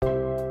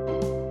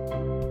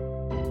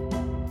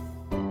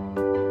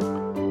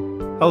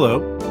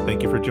Hello,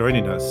 thank you for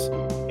joining us.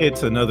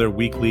 It's another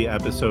weekly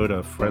episode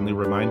of Friendly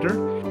Reminder.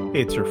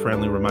 It's your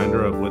friendly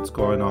reminder of what's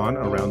going on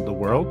around the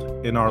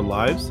world, in our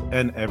lives,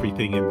 and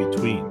everything in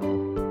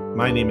between.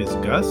 My name is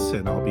Gus,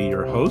 and I'll be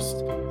your host.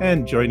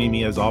 And joining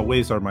me, as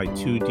always, are my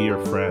two dear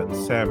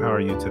friends. Sam, how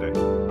are you today?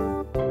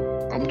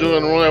 I'm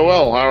doing really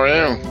well. How are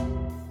you?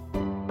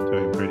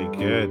 Doing pretty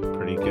good,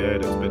 pretty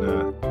good. It's been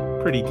a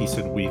pretty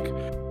decent week.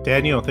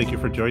 Daniel, thank you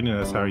for joining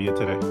us. How are you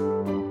today?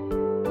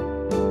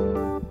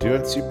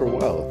 Doing super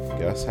well.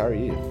 Gus, how are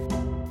you?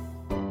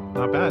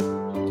 Not bad.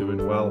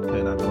 Doing well,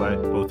 and I'm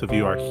glad both of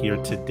you are here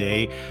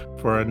today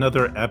for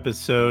another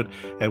episode.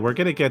 And we're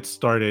going to get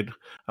started.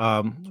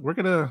 We're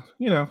going to,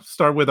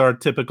 start with our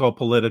typical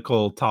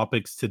political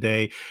topics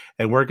today.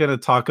 And we're going to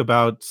talk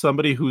about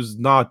somebody who's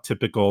not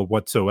typical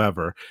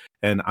whatsoever.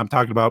 And I'm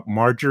talking about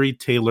Marjorie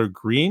Taylor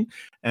Greene.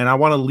 And I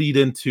want to lead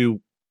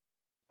into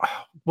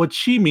what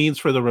she means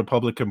for the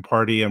Republican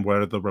Party and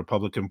where the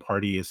Republican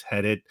Party is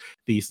headed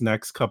these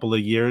next couple of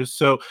years.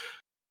 So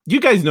you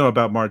guys know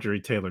about Marjorie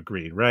Taylor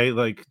Greene, right?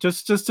 Like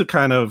just to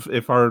kind of,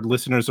 if our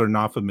listeners are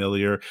not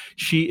familiar,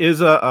 she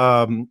is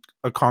a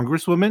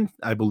congresswoman.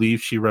 I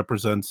believe she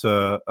represents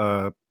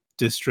a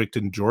district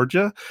in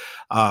Georgia.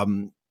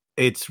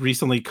 It's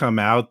recently come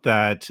out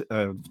that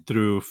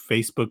through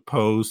Facebook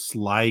posts,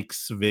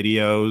 likes,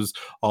 videos,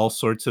 all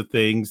sorts of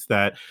things,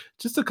 that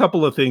just a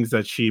couple of things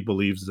that she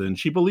believes in.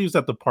 She believes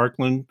that the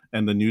Parkland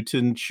and the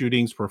Newtown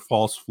shootings were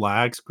false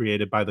flags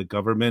created by the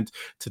government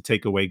to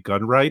take away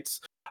gun rights.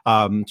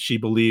 She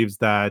believes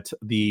that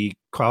the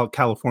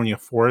California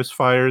forest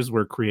fires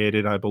were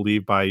created, I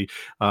believe, by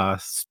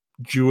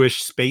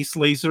Jewish space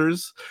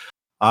lasers.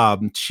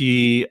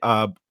 She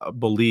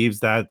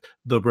believes that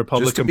the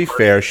Republican Just to be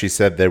fair, she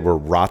said they were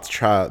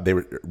Rothschild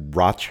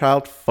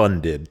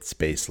funded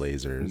space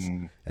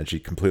lasers, and she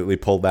completely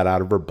pulled that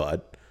out of her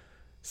butt.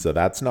 So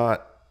that's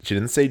not, she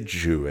didn't say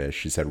Jewish,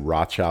 she said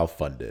Rothschild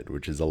funded,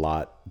 which is a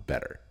lot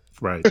better.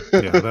 Right.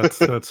 Yeah, that's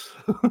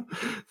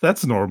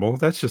that's normal.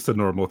 That's just a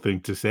normal thing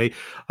to say.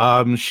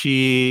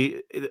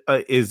 She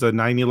is a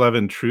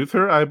 9/11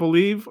 truther, I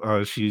believe.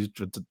 She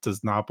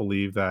does not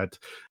believe that,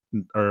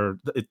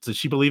 does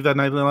she believe that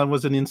 9/11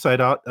 was an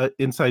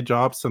inside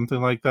job,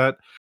 something like that?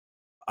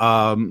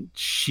 I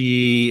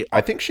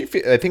think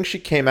she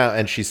came out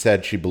and she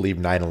said she believed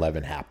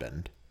 9/11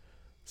 happened.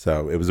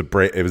 So it was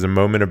a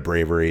moment of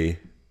bravery,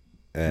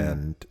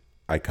 and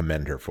I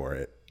commend her for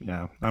it.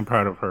 Yeah, I'm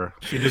proud of her.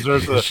 She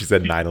deserves she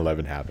said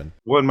 9/11 happened.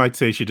 One might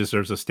say she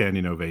deserves a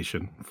standing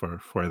ovation for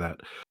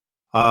that.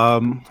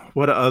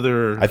 What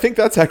other? I think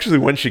that's actually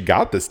when she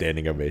got the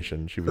standing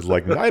ovation. She was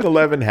like,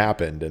 9/11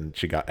 happened, and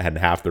had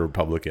half the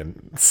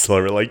Republicans. So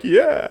they were like,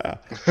 yeah.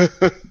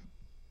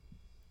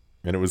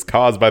 And it was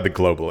caused by the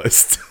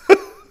globalists.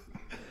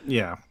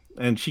 Yeah.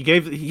 And she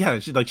gave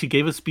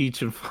a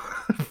speech in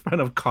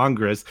front of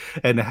Congress,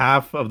 and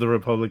half of the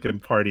Republican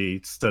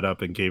Party stood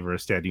up and gave her a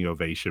standing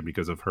ovation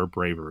because of her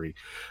bravery,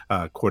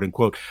 quote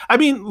unquote. I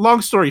mean,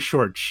 long story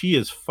short, she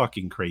is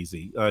fucking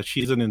crazy.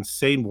 She's an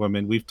insane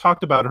woman. We've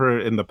talked about her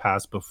in the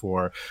past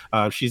before.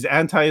 She's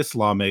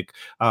anti-Islamic,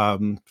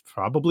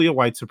 probably a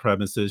white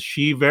supremacist.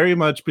 She very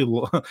much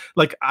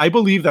like, I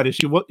believe that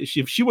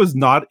if she was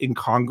not in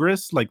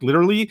Congress, like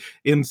literally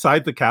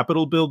inside the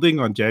Capitol building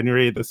on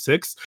January the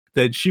 6th,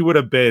 then she would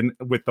have been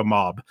with the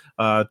mob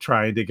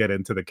trying to get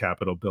into the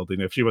Capitol building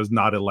if she was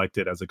not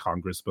elected as a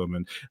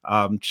congresswoman.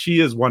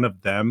 She is one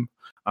of them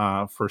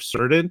for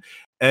certain.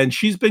 And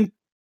she's been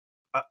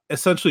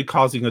essentially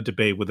causing a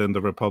debate within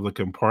the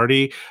Republican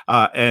Party.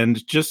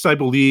 And just, I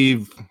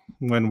believe,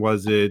 when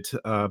was it?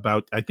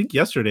 I think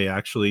yesterday,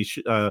 actually,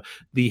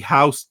 the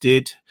House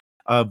did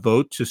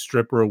vote to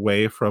strip her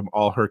away from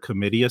all her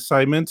committee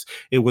assignments.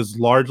 It was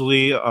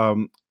largely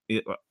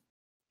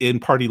in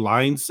party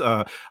lines.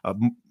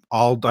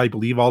 I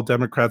believe all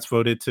Democrats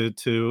voted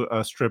to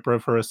strip her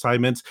of her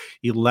assignments.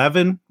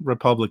 11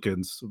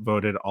 Republicans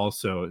voted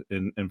also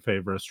in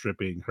favor of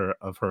stripping her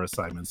of her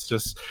assignments.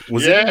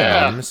 Was it an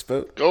anonymous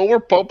vote? Go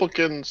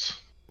Republicans.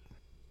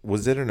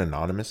 Was it an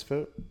anonymous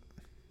vote?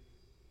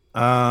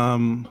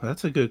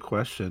 That's a good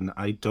question.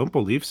 I don't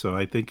believe so.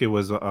 I think it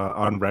was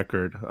on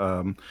record.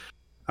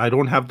 I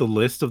don't have the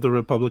list of the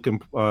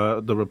Republicans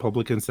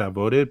that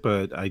voted,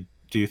 but I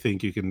do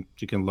think you can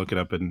look it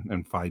up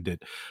and find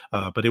it.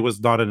 But it was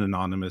not an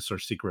anonymous or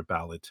secret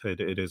ballot.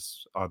 It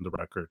is on the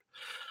record.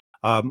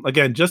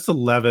 Again, just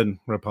 11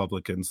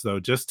 Republicans,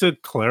 though. Just to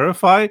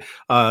clarify,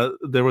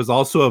 there was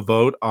also a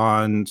vote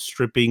on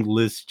stripping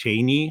Liz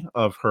Cheney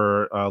of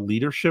her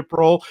leadership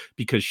role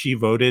because she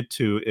voted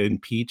to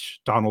impeach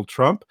Donald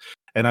Trump.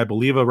 And I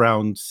believe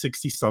around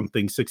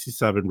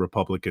 67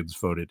 Republicans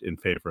voted in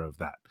favor of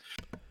that.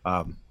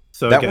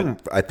 So that one,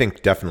 I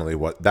think definitely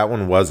that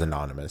one was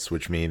anonymous,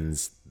 which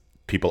means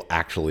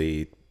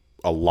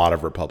a lot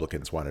of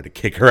Republicans wanted to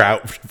kick her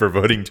out for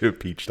voting to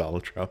impeach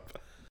Donald Trump.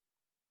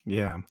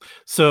 Yeah.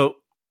 So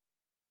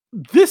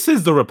this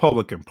is the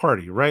Republican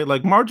Party, right?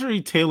 Like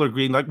Marjorie Taylor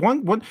Greene, like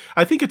one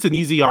I think it's an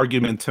easy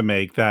argument to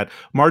make that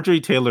Marjorie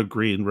Taylor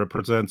Greene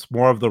represents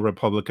more of the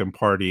Republican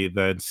Party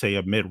than say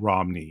a Mitt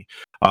Romney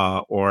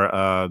or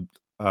um,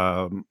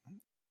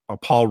 a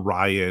Paul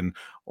Ryan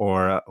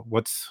or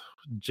what's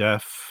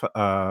Jeff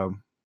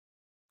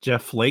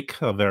Jeff Flake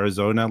of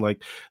Arizona,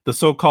 like the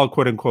so-called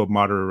quote unquote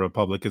moderate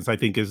Republicans, I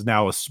think is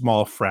now a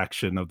small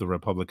fraction of the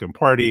Republican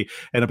Party,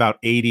 and about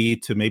 80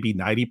 to maybe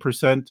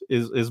 90%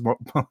 is more,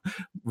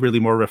 really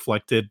more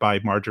reflected by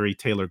Marjorie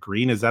Taylor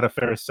Greene. Is that a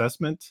fair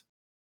assessment?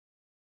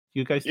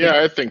 You guys think?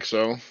 Yeah, I think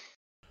so.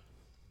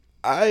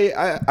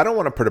 I don't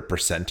want to put a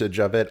percentage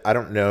of it. I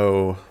don't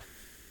know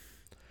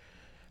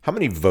how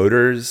many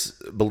voters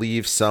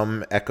believe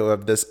some echo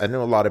of this. I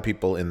know a lot of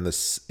people in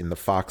the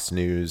Fox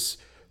News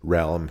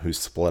realm who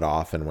split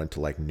off and went to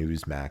like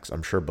Newsmax,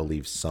 I'm sure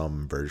believe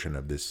some version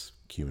of this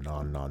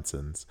QAnon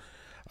nonsense.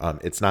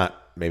 It's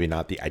maybe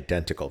not the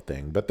identical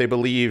thing, but they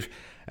believe.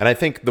 And I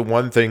think the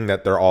one thing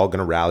that they're all going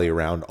to rally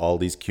around, all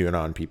these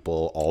QAnon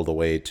people, all the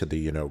way to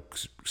the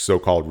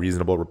so-called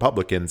reasonable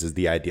Republicans, is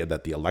the idea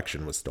that the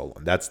election was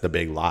stolen. That's the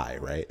big lie,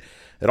 right?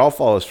 It all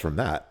follows from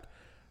that.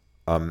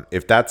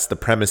 If that's the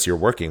premise you're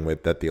working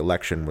with, that the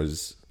election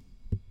was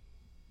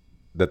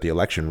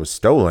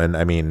stolen,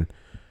 I mean,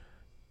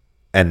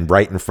 and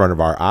right in front of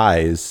our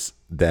eyes,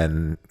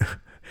 then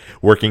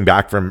working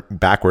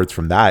backwards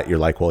from that, you're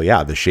like, well,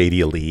 yeah, the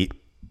shady elite,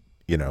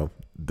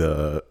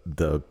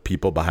 the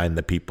people behind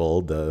the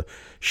people, the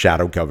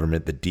shadow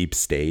government, the deep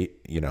state,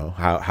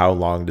 how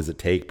long does it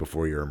take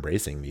before you're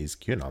embracing these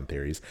QAnon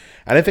theories?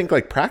 And I think,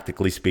 like,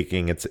 practically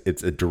speaking, it's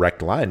a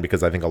direct line,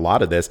 because I think a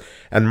lot of this,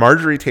 and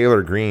Marjorie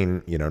Taylor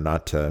Greene,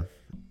 not to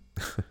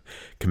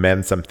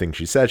commend something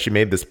she said, she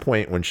made this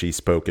point when she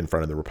spoke in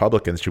front of the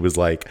Republicans. She was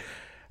like,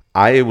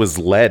 I was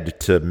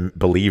led to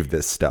believe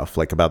this stuff,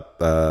 like about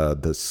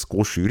the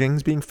school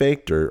shootings being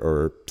faked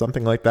or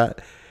something like that,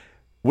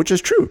 which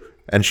is true.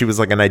 And she was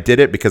like, and I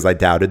did it because I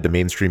doubted the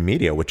mainstream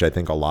media, which I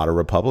think a lot of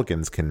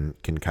Republicans can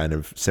kind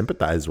of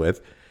sympathize with.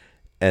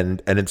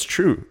 And it's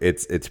true.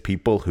 It's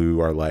people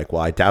who are like,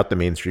 well, I doubt the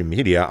mainstream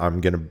media.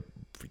 I'm going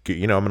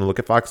to look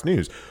at Fox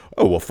News.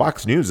 Oh, well,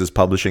 Fox News is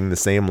publishing the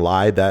same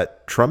lie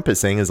that Trump is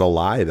saying is a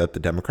lie, that the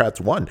Democrats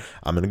won.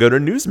 I'm going to go to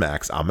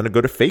Newsmax. I'm going to go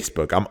to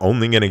Facebook. I'm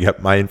only going to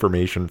get my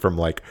information from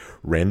like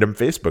random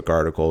Facebook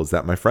articles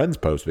that my friends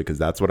post, because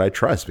that's what I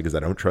trust, because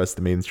I don't trust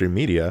the mainstream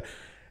media.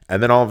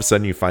 And then all of a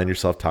sudden you find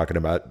yourself talking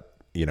about,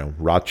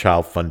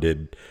 Rothschild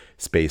funded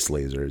space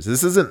lasers.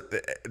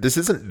 This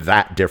isn't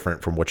that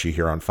different from what you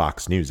hear on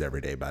Fox News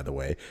every day, by the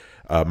way.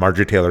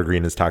 Marjorie Taylor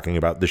Greene is talking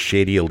about the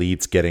shady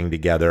elites getting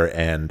together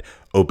and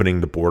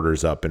opening the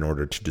borders up in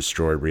order to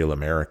destroy real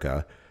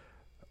America.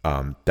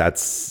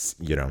 That's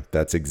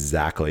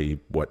exactly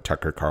what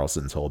Tucker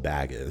Carlson's whole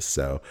bag is.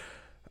 So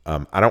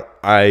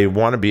I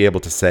want to be able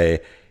to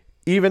say,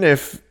 even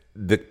if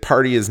the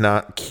party is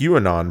not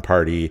QAnon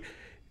party,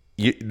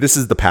 this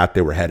is the path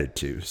they were headed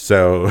to.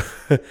 So,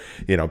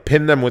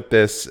 pin them with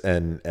this,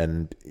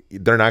 and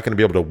they're not going to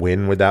be able to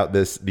win without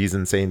these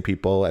insane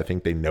people. I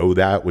think they know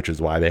that, which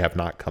is why they have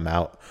not come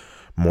out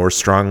more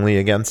strongly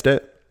against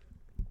it.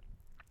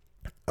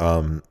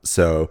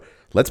 So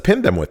let's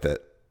pin them with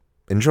it.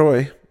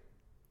 Enjoy.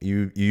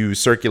 You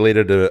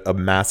circulated a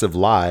massive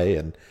lie,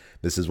 and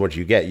this is what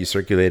you get. You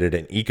circulated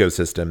an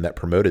ecosystem that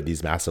promoted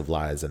these massive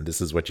lies, and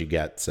this is what you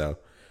get. So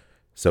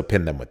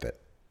pin them with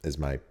it is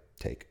my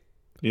take.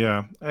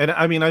 Yeah, and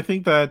I mean, I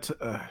think that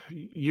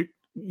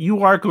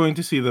you are going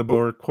to see the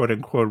more quote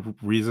unquote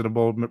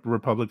reasonable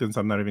Republicans.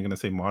 I'm not even going to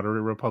say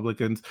moderate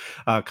Republicans,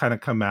 kind of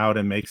come out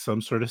and make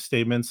some sort of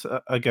statements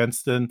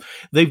against them.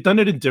 They've done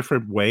it in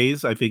different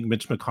ways. I think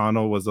Mitch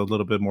McConnell was a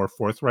little bit more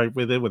forthright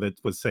with it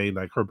was saying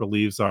like her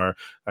beliefs are,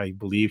 I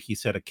believe he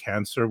said, a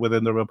cancer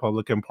within the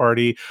Republican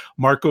Party.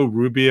 Marco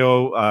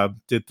Rubio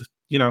did.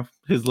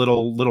 His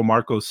little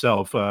Marco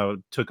self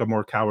took a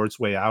more coward's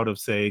way out of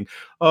saying,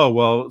 oh,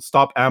 well,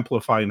 stop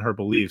amplifying her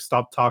beliefs.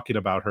 Stop talking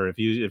about her. If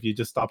you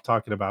just stop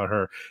talking about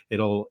her,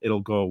 it'll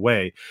go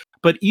away.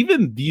 But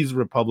even these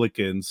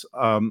Republicans,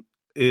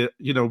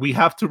 we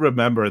have to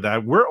remember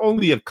that we're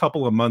only a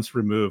couple of months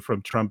removed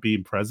from Trump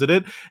being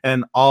president,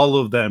 and all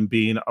of them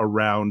being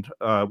around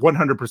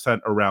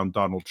 100% around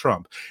Donald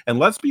Trump. And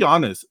let's be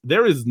honest,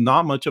 there is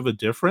not much of a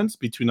difference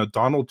between a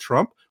Donald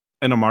Trump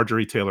and a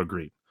Marjorie Taylor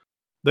Greene.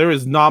 There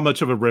is not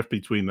much of a rift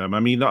between them. I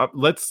mean,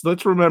 let's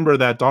remember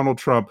that Donald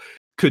Trump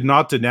could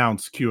not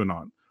denounce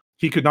QAnon.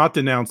 He could not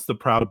denounce the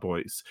Proud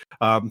Boys.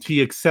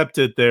 He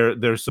accepted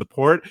their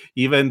support,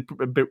 even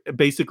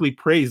basically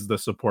praised the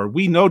support.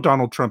 We know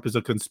Donald Trump is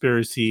a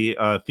conspiracy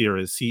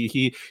theorist.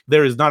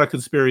 There is not a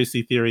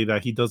conspiracy theory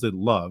that he doesn't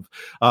love.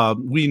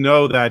 We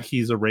know that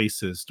he's a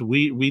racist.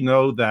 We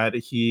know that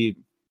he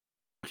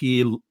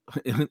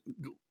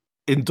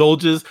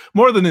indulges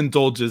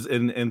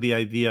in the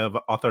idea of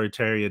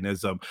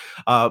authoritarianism,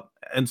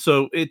 and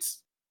so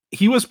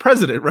he was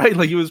president, right?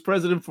 Like, he was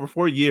president for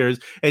 4 years,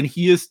 and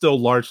he is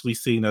still largely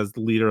seen as the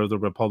leader of the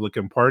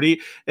Republican Party,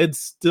 and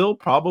still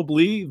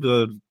probably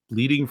the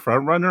leading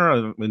front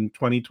runner in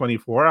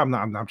 2024. I'm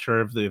not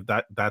sure if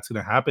that's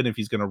going to happen, if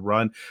he's going to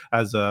run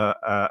as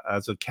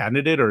a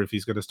candidate, or if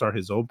he's going to start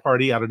his own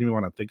party. I don't even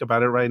want to think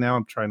about it right now.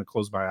 I'm trying to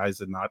close my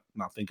eyes and not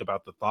think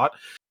about the thought.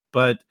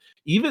 But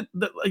even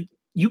like,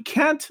 you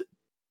can't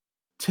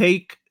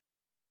take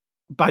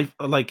by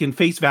like in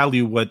face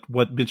value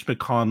what Mitch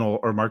McConnell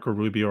or Marco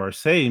Rubio are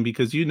saying,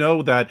 because you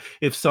know that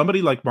if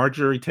somebody like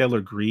Marjorie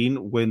Taylor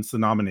Greene wins the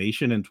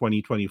nomination in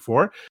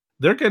 2024,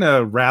 they're going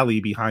to rally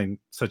behind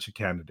such a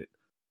candidate.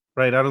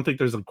 Right? I don't think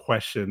there's a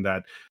question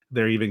that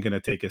they're even going to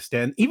take a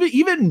stand.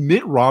 Even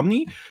Mitt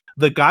Romney,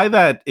 the guy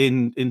that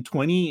in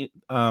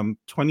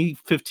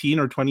 2015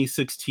 or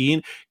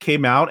 2016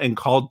 came out and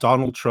called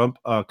Donald Trump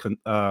a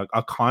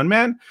con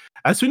man.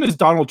 As soon as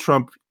Donald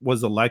Trump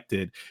was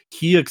elected,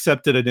 he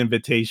accepted an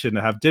invitation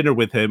to have dinner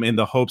with him in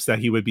the hopes that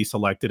he would be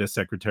selected as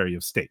Secretary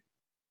of State.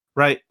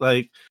 Right?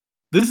 Like,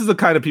 this is the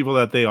kind of people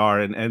that they are,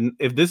 and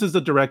if this is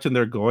the direction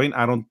they're going,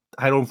 I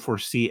don't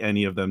foresee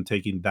any of them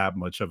taking that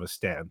much of a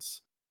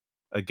stance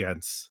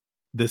against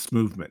this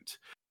movement.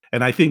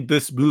 And I think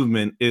this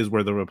movement is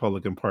where the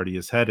Republican Party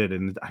is headed,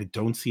 and I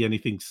don't see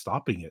anything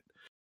stopping it.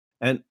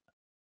 And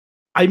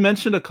I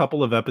mentioned a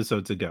couple of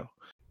episodes ago,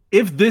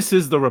 if this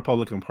is the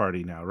Republican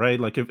Party now, right?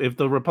 Like if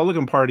the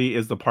Republican Party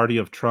is the party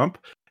of Trump,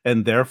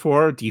 and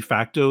therefore de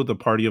facto the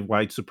party of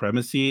white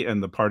supremacy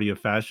and the party of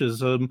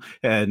fascism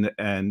and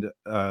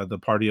the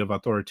party of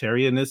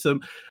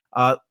authoritarianism,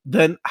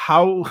 then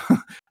how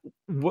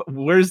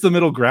where's the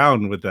middle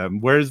ground with them?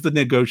 Where's the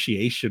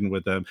negotiation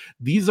with them?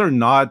 These are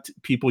not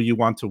people you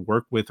want to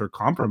work with or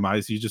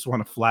compromise. You just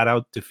want to flat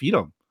out defeat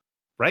them,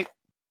 right?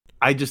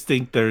 I just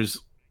think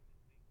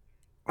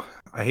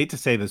I hate to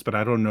say this, but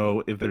I don't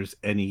know if there's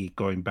any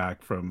going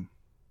back from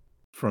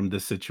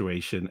this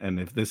situation, and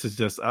if this is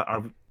just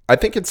I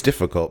think it's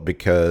difficult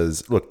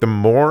because, look,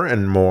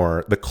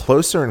 the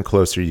closer and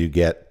closer you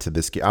get to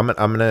this,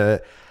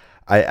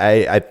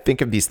 I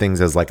think of these things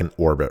as like an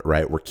orbit,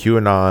 right? Where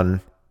QAnon,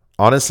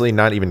 honestly,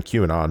 not even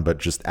QAnon, but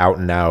just out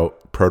and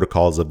out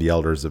protocols of the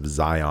elders of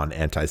Zion,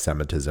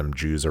 anti-Semitism,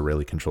 Jews are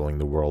really controlling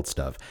the world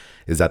stuff,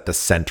 is at the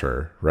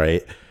center,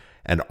 right?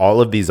 And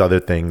all of these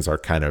other things are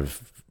kind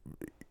of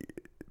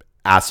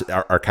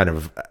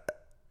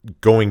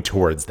going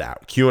towards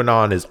that.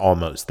 QAnon is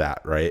almost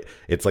that, right?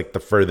 It's like the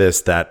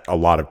furthest that a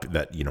lot of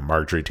that,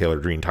 Marjorie Taylor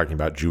Greene talking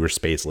about Jewish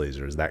space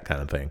lasers, that kind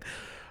of thing.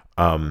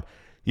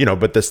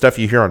 But the stuff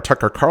you hear on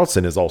Tucker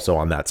Carlson is also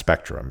on that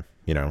spectrum,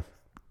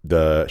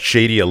 the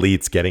shady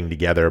elites getting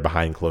together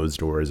behind closed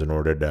doors in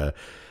order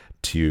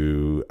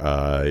to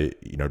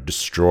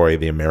destroy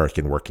the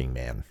American working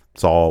man.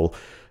 It's all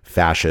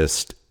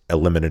fascist,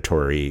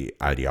 eliminatory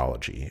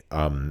ideology.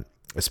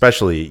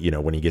 Especially,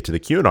 when you get to the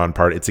QAnon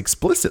part, it's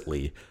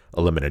explicitly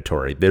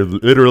eliminatory. They're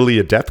literally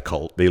a death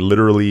cult. They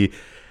literally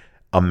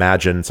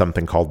imagine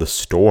something called the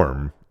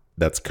storm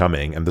that's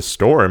coming. And the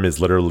storm is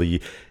literally,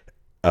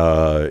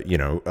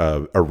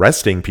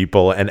 arresting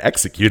people and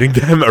executing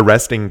them,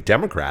 arresting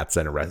Democrats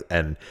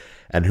and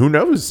who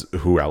knows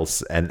who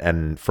else.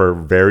 And for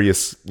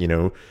various,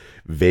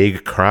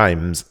 vague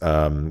crimes,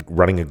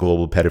 running a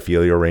global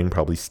pedophilia ring,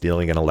 probably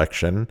stealing an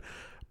election,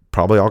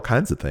 probably all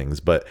kinds of things.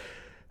 But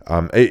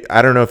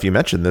I don't know if you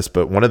mentioned this,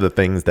 but one of the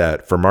things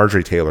that for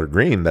Marjorie Taylor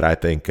Greene that I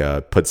think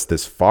puts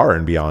this far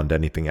and beyond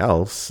anything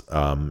else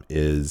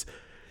is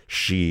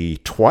she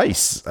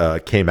twice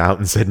came out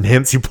and said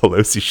Nancy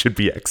Pelosi should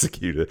be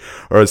executed.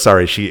 Or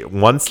sorry, she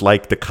once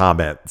liked a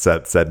comment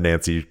that said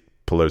Nancy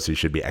Pelosi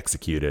should be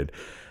executed.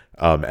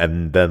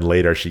 And then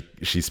later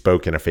she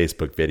spoke in a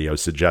Facebook video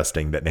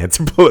suggesting that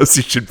Nancy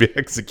Pelosi should be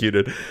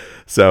executed.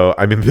 So,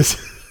 I mean, this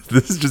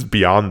is just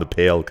beyond the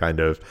pale kind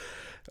of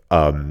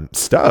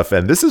stuff,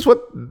 and this is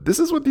what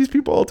these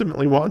people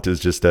ultimately want, is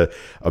just they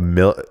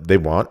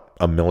want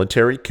a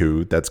military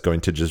coup that's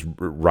going to just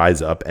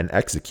rise up and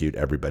execute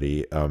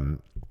everybody.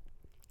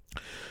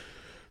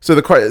 So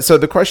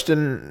the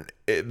question,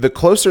 the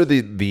closer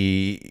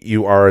the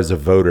you are as a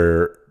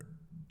voter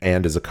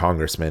and as a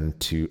congressman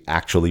to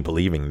actually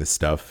believing this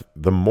stuff,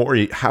 the more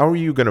how are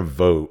you going to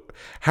vote?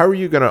 How are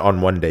you going to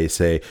on one day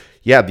say,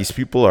 yeah, these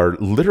people are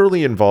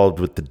literally involved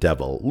with the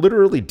devil,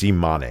 literally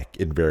demonic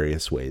in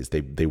various ways.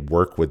 They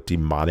work with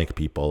demonic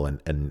people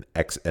and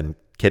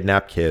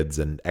kidnap kids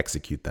and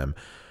execute them.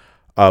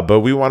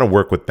 But we want to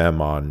work with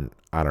them on,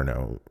 I don't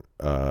know,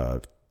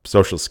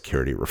 Social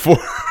Security reform.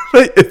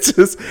 It's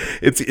just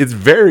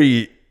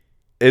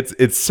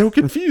it's so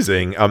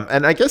confusing.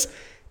 And I guess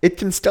it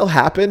can still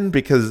happen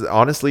because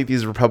honestly,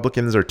 these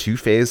Republicans are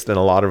two-faced, and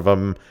a lot of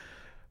them,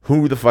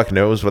 who the fuck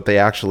knows what they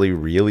actually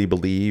really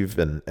believe,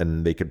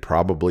 and they could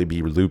probably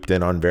be looped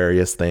in on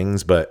various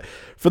things. But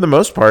for the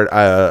most part,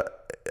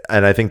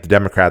 and I think the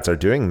Democrats are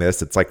doing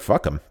this, it's like,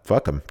 fuck them,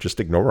 just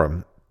ignore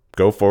them.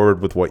 Go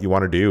forward with what you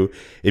want to do.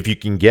 If you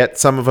can get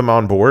some of them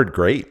on board,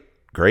 great.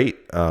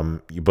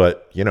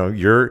 But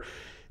your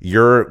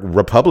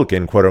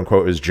Republican, quote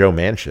unquote, is Joe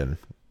Manchin.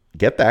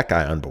 Get that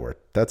guy on board.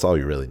 That's all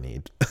you really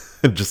need.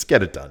 Just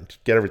get it done.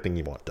 Get everything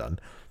you want done.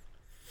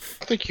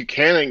 I think you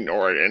can't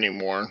ignore it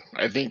anymore.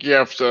 I think you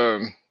have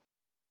to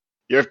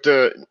You have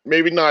to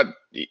maybe not.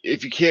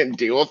 If you can't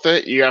deal with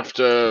it, you have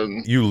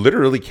to. You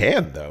literally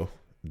can, though.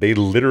 They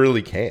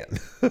literally can.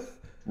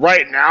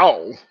 Right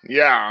now,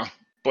 yeah,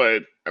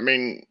 but I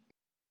mean,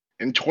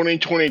 in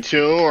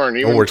 2022 or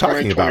even we're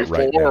talking about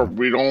right now.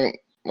 we don't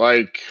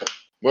like.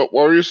 What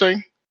were you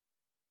saying?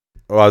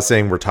 Well, I was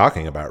saying we're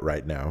talking about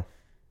right now.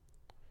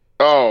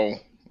 Oh,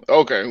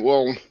 okay.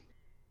 Well,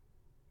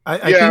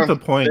 I think the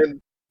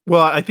point.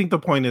 Well, I think the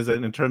point is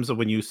that in terms of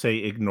when you say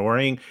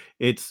ignoring,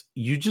 it's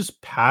you just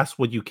pass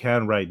what you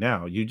can right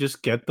now. You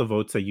just get the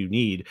votes that you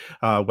need,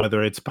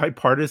 whether it's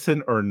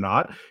bipartisan or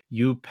not.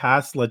 You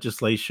pass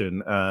legislation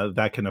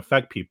that can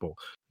affect people.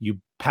 You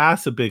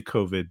pass a big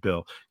COVID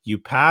bill. You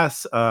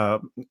pass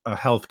a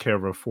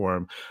healthcare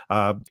reform.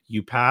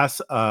 You pass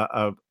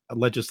a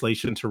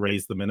legislation to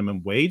raise the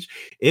minimum wage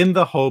in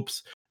the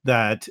hopes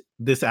that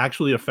this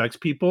actually affects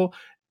people,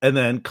 and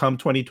then come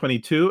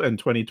 2022 and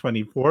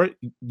 2024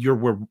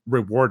 you're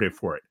rewarded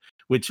for it,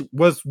 which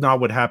was not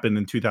what happened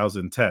in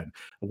 2010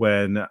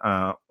 when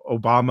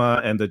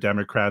Obama and the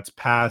Democrats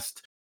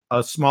passed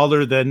a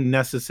smaller than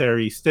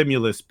necessary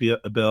stimulus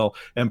bill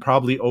and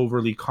probably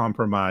overly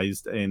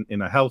compromised in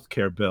a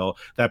healthcare bill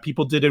that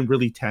people didn't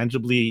really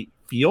tangibly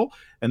feel,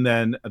 and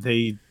then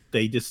they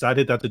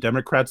decided that the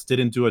Democrats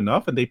didn't do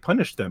enough and they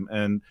punished them,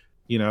 and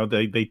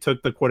they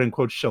took the quote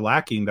unquote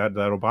shellacking that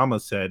Obama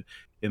said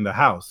in the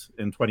House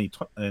in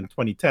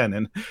 2010,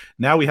 and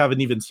now we have an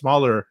even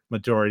smaller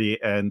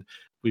majority, and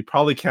we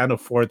probably can't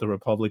afford the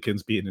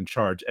Republicans being in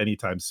charge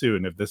anytime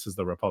soon if this is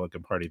the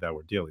Republican Party that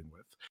we're dealing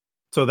with.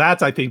 So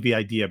that's, I think, the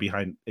idea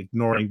behind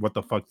ignoring what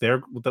the fuck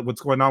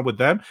what's going on with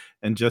them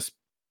and just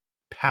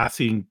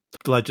passing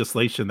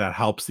legislation that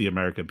helps the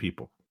American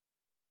people,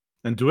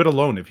 and do it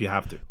alone if you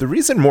have to. The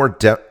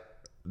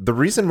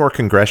reason more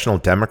congressional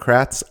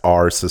Democrats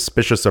are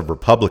suspicious of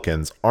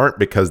Republicans aren't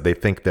because they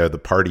think they're the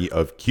party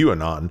of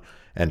QAnon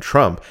and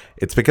Trump.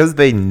 It's because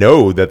they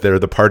know that they're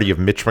the party of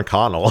Mitch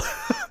McConnell.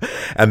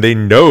 And they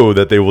know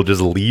that they will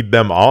just lead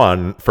them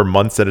on for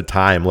months at a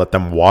time, let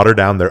them water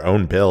down their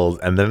own bills,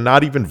 and then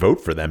not even vote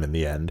for them in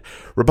the end.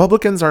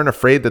 Republicans aren't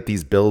afraid that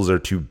these bills are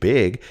too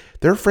big.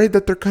 They're afraid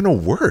that they're going to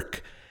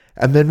work.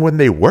 And then when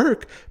they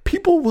work,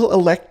 people will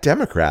elect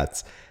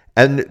Democrats.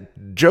 And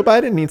Joe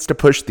Biden needs to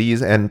push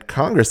these, and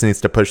Congress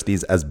needs to push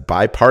these as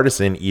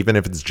bipartisan, even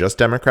if it's just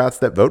Democrats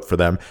that vote for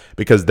them,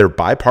 because they're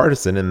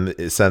bipartisan in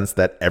the sense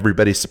that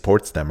everybody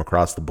supports them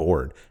across the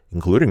board,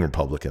 including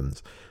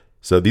Republicans.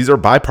 So these are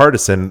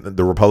bipartisan.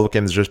 The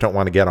Republicans just don't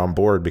want to get on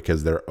board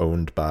because they're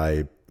owned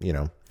by,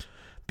 the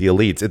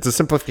elites. It's a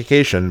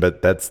simplification,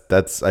 but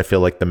that's I feel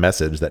like the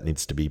message that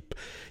needs to be,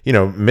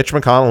 Mitch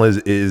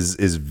McConnell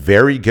is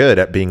very good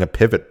at being a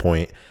pivot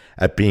point,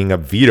 at being a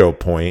veto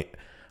point,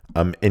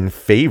 in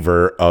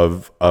favor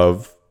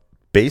of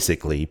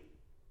basically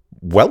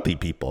wealthy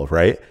people,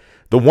 right?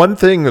 The one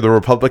thing the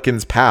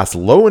Republicans passed,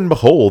 lo and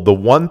behold, the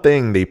one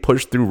thing they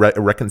pushed through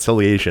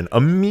reconciliation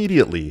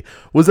immediately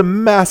was a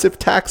massive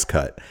tax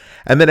cut.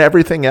 And then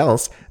everything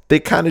else, they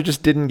kind of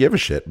just didn't give a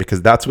shit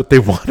because that's what they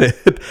wanted.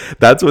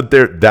 That's what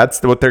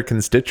their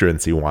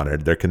constituency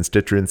wanted. Their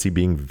constituency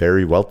being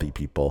very wealthy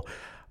people.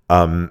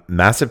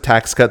 Massive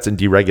tax cuts and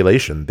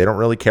deregulation. They don't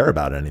really care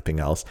about anything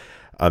else.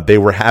 They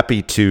were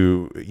happy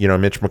to,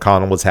 Mitch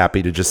McConnell was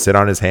happy to just sit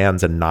on his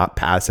hands and not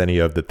pass any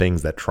of the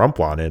things that Trump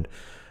wanted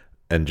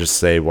and just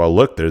say, well,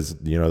 look, there's,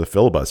 the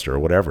filibuster or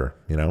whatever,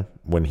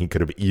 when he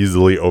could have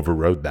easily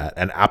overrode that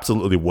and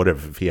absolutely would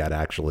have if he had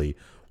actually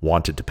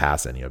wanted to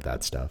pass any of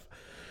that stuff.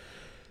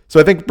 So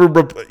I think,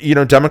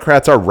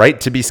 Democrats are right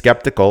to be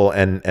skeptical.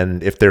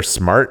 And if they're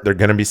smart, they're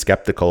going to be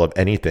skeptical of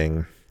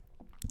anything.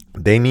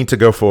 They need to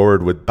go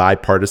forward with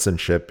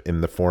bipartisanship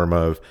in the form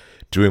of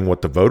doing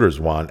what the voters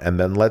want, and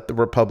then let the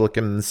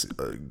Republicans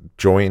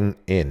join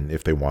in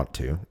if they want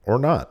to or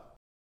not.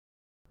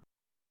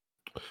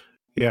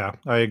 Yeah,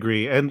 I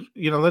agree. And,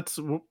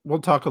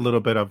 we'll talk a little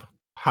bit of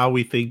how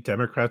we think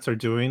Democrats are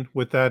doing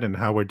with that and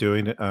how we're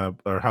doing,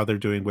 or how they're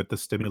doing with the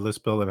stimulus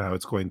bill and how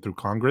it's going through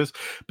Congress.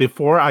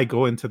 Before I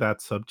go into that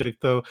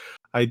subject, though,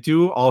 I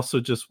do also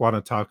just want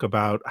to talk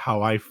about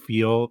how I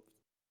feel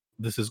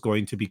this is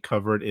going to be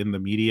covered in the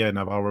media, and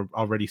I've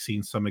already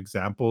seen some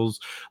examples,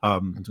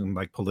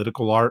 like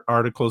political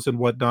articles and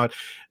whatnot,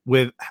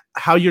 with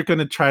how you're going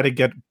to try to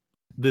get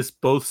this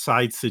both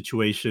sides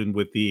situation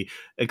with the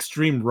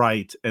extreme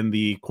right and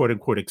the quote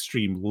unquote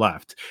extreme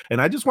left.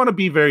 And I just want to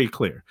be very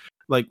clear,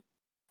 like,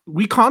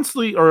 we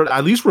constantly, or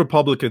at least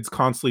Republicans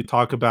constantly,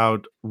 talk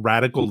about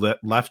radical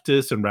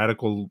leftists and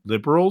radical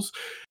liberals.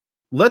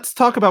 Let's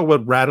talk about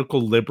what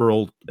radical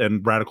liberal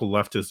and radical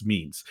leftist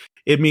means.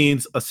 It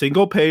means a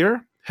single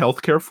payer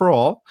healthcare for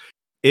all.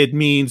 It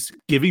means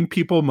giving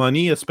people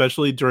money,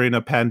 especially during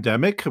a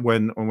pandemic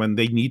when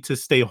they need to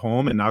stay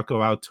home and not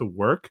go out to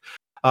work.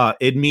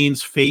 It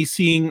means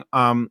facing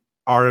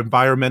our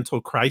environmental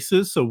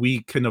crisis so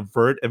we can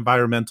avert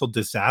environmental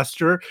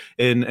disaster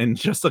in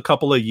just a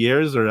couple of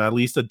years, or at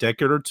least a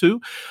decade or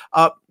two.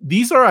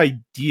 These are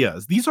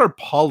ideas. These are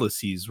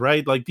policies,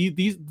 right? Like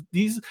these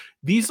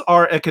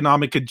are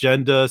economic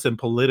agendas and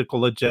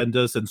political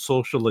agendas and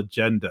social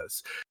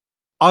agendas.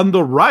 on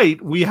the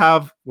right, we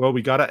have, well,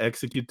 we got to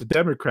execute the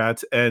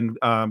Democrats, and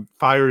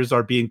fires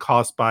are being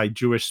caused by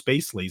Jewish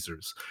space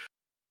lasers.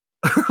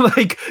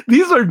 Like,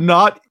 these are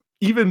not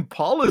even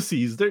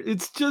policies.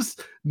 It's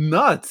just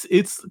nuts.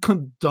 It's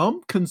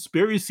dumb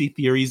conspiracy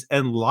theories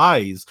and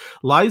lies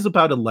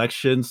about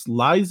elections,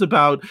 lies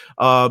about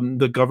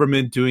the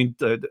government doing,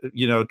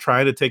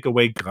 trying to take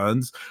away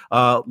guns,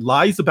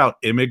 lies about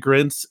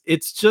immigrants.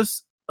 It's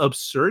just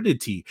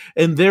absurdity.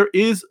 And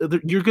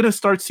you're going to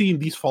start seeing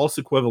these false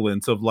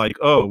equivalents of like,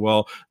 oh,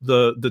 well,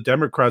 the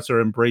Democrats are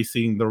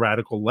embracing the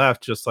radical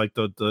left, just like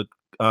the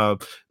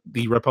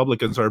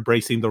Republicans are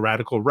embracing the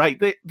radical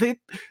right.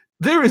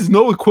 There is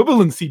no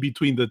equivalency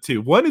between the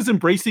two. One is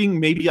embracing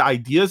maybe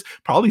ideas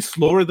probably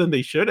slower than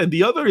they should, and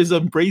the other is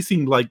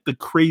embracing like the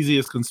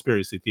craziest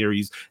conspiracy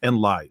theories and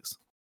lies.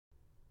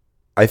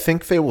 What I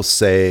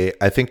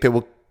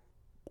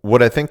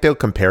think they'll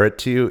compare it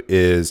to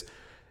is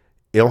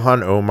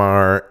Ilhan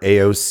Omar,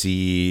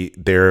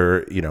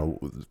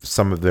 AOC,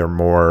 some of their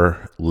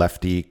more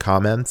lefty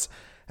comments.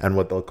 And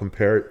what they'll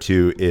compare it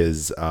to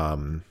is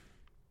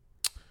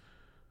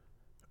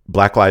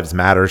Black Lives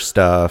Matter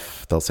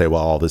stuff. They'll say,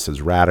 well, all this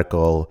is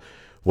radical.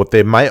 What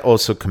they might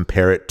also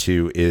compare it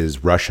to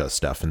is Russia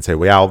stuff and say,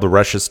 well, all the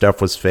Russia stuff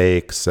was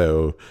fake.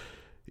 So,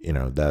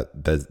 that's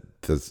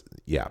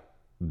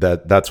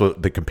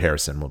what the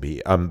comparison will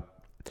be.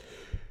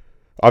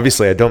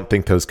 Obviously, I don't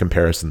think those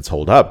comparisons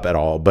hold up at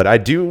all, but I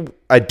do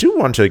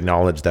want to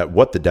acknowledge that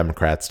what the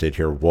Democrats did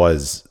here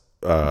was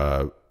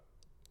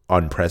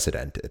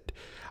unprecedented.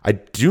 I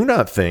do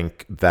not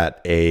think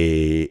that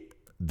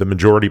the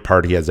majority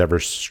party has ever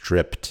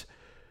stripped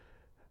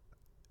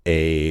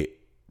a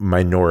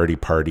minority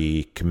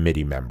party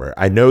committee member.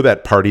 I know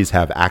that parties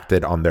have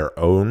acted on their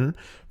own.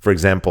 For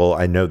example,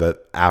 I know that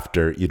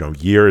after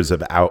years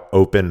of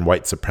open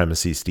white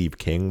supremacy, Steve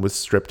King was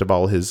stripped of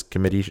all his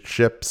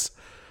committeeships,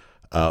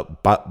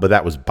 but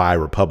that was by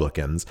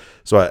Republicans.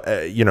 So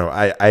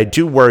I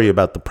do worry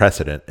about the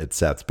precedent it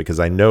sets, because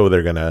I know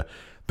they're gonna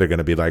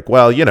be like,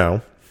 well,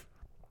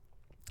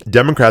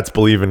 Democrats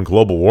believe in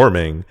global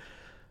warming,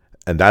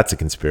 and that's a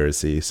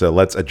conspiracy. So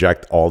let's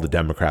eject all the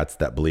Democrats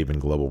that believe in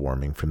global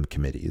warming from the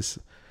committees.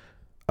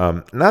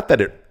 Not that,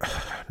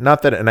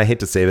 and I hate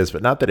to say this,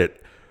 but not that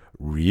it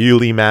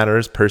really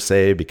matters per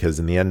se, because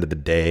in the end of the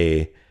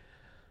day,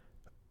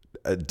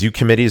 do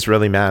committees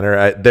really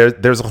matter?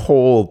 There's a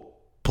whole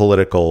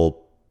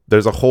political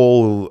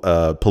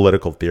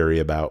theory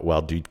about,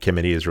 well, do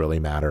committees really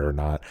matter or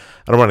not?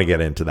 I don't want to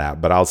get into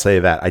that, but I'll say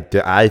that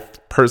I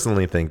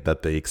personally think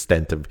that the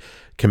extent of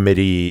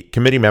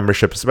committee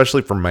membership,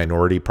 especially for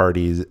minority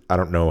parties, I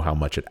don't know how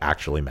much it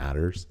actually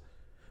matters,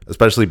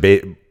 especially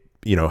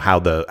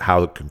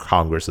how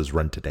Congress is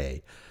run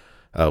today,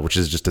 which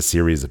is just a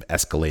series of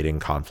escalating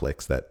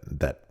conflicts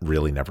that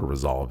really never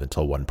resolve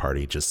until one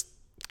party just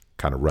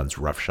kind of runs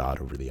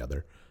roughshod over the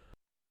other.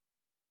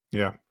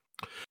 Yeah.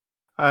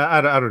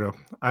 I don't know.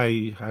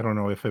 I don't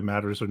know if it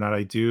matters or not.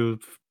 I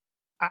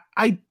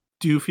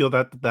do feel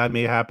that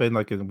may happen.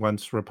 Like,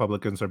 once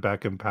Republicans are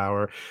back in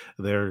power,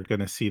 they're going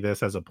to see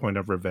this as a point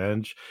of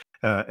revenge,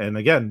 and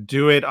again,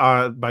 do it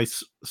by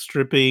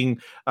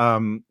stripping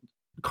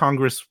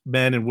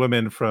congressmen and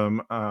women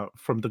from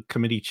the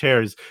committee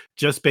chairs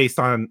just based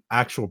on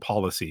actual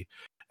policy,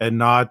 and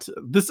not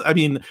this. I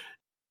mean,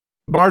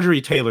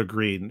 Marjorie Taylor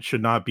Greene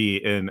should not be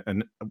in,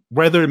 and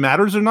whether it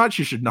matters or not,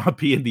 she should not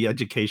be in the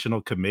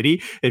educational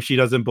committee if she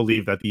doesn't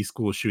believe that these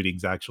school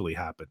shootings actually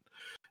happened.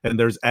 And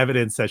there's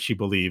evidence that she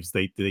believes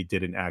they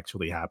didn't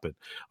actually happen,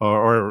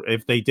 or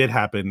if they did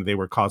happen, they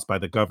were caused by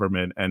the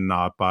government and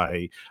not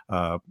by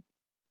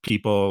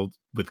people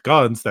with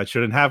guns that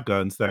shouldn't have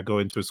guns that go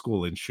into a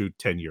school and shoot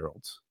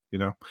 10-year-olds.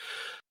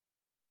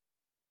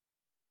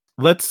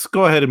 Let's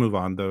go ahead and move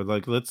on, though.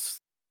 Like, let's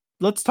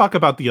talk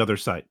about the other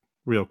side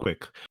real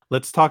quick.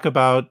 Let's talk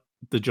about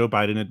the Joe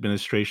Biden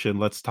administration.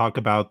 Let's talk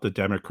about the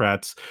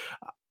Democrats.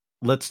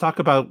 Let's talk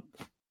about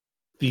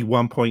the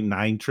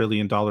 $1.9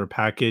 trillion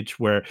package,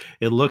 where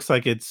it looks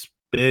like it's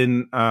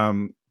been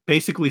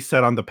basically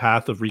set on the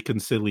path of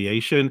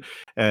reconciliation.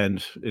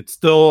 And it's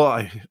still,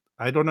 I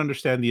don't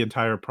understand the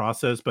entire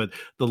process, but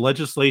the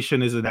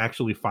legislation isn't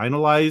actually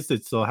finalized.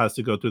 It still has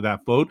to go through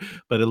that vote,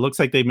 but it looks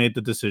like they made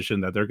the decision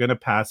that they're going to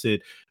pass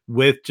it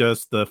with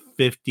just the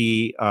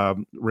 50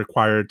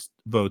 required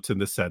votes in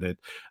the Senate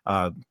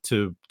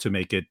to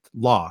make it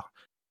law.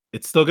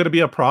 It's still going to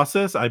be a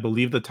process. I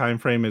believe the time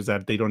frame is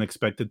that they don't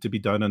expect it to be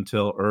done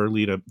until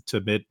early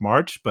to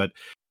mid-March, but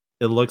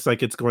it looks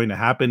like it's going to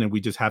happen, and we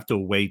just have to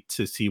wait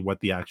to see what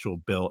the actual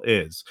bill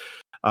is.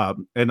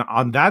 And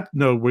on that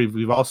note,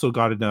 we've also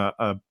gotten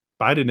a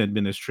Biden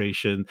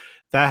administration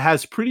that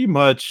has pretty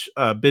much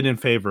been in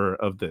favor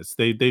of this.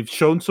 They've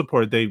shown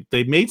support.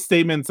 They made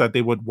statements that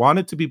they would want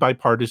it to be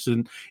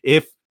bipartisan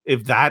if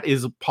that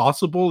is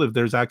possible, if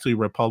there's actually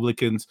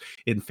Republicans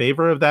in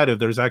favor of that, if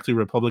there's actually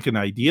Republican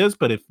ideas.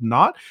 But if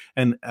not,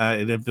 and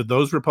if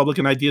those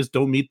Republican ideas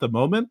don't meet the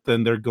moment,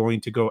 then they're going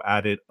to go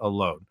at it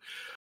alone.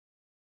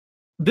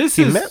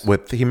 He met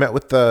with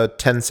the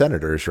 10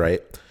 senators,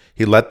 right?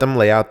 he let them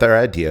lay out their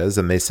ideas,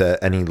 and they said,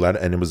 and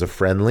it was a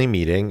friendly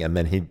meeting, and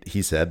then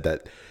he said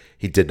that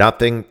he did not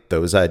think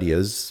those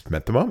ideas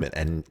met the moment,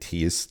 and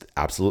he is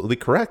absolutely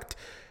correct.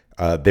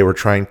 They were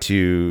trying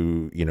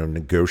to,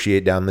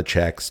 negotiate down the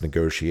checks,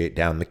 negotiate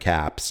down the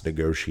caps,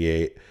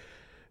 negotiate,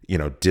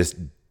 just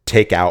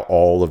take out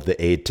all of the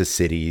aid to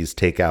cities,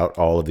 take out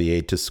all of the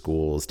aid to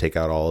schools, take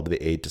out all of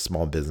the aid to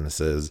small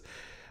businesses.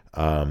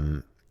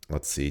 Reduce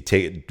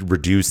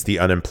the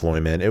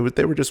unemployment.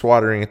 They were just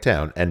watering it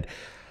down. And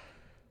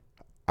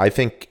I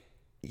think,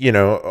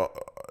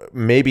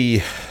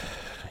 maybe,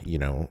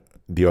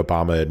 the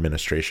Obama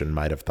administration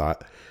might have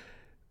thought,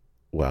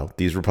 well,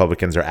 these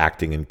Republicans are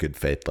acting in good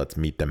faith. Let's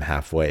meet them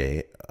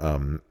halfway.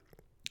 And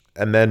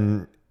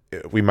then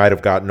we might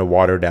have gotten a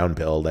watered down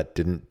bill that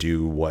didn't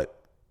do what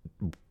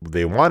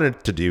they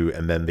wanted to do,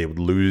 and then they would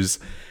lose,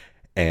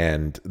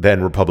 and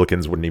then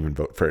Republicans wouldn't even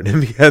vote for it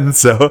in the end.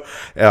 So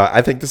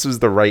I think this was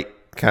the right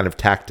kind of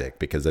tactic,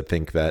 because I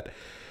think that,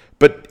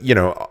 but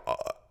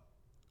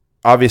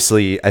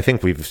obviously, I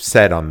think we've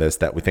said on this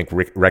that we think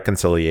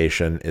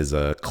reconciliation is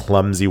a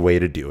clumsy way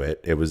to do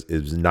it. It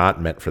was not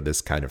meant for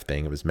this kind of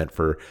thing. It was meant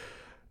for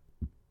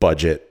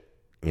budget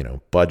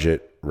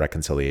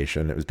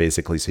reconciliation. It was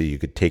basically so you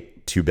could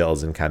take two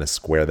bills and kind of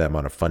square them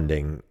on a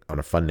funding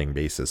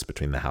basis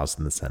between the House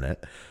and the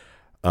Senate.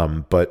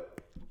 But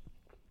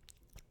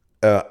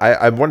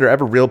I wonder, I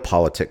have a real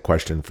politic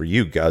question for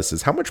you, Gus,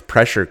 is how much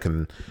pressure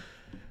can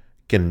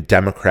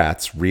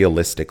Democrats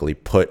realistically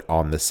put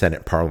on the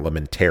Senate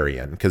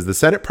parliamentarian? Because the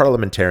Senate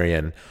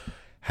parliamentarian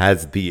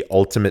has the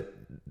ultimate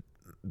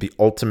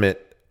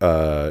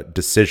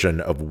decision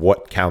of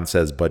what counts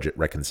as budget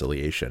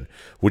reconciliation,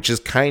 which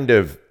is kind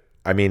of,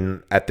 I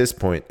mean, at this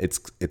point, it's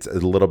a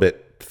little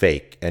bit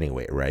fake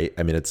anyway, right?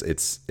 I mean,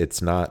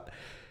 it's not.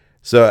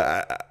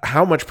 So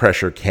how much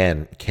pressure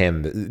I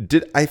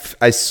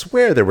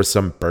swear there was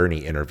some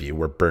Bernie interview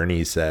where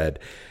Bernie said,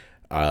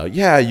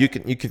 yeah, you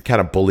can kind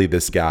of bully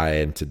this guy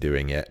into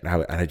doing it.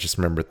 And I just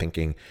remember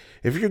thinking,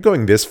 if you're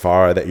going this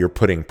far that you're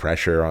putting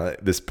pressure on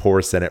this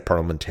poor Senate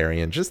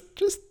parliamentarian, just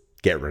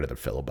get rid of the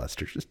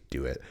filibuster. Just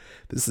do it.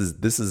 This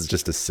is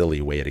just a silly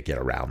way to get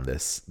around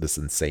this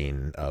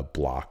insane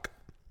block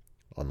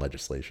on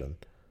legislation.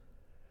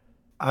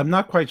 I'm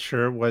not quite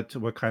sure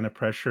what kind of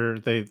pressure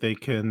they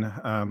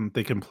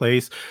can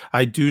place.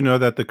 I do know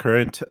that the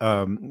current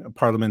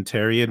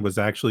parliamentarian was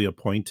actually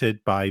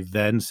appointed by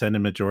then Senate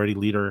Majority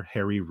Leader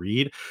Harry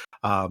Reid.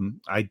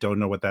 I don't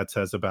know what that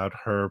says about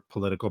her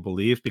political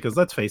beliefs, because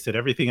let's face it,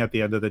 everything at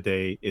the end of the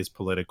day is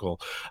political.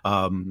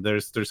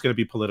 There's going to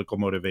be political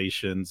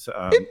motivations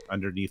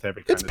underneath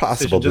every kind it's of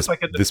possible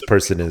decision, this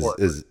person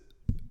is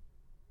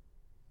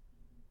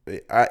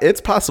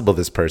it's possible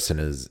this person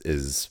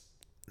is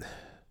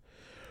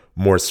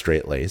more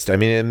straight-laced. I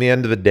mean, in the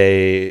end of the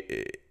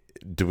day,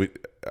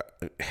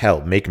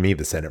 make me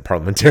the Senate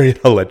parliamentarian.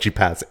 I'll let you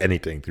pass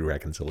anything through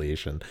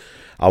reconciliation.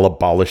 I'll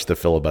abolish the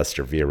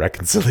filibuster via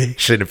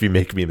reconciliation if you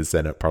make me the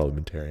Senate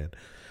parliamentarian.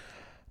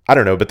 I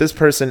don't know, but this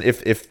person,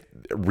 if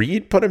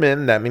Reid put him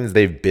in, that means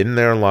they've been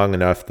there long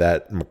enough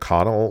that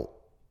McConnell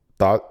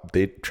thought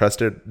they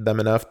trusted them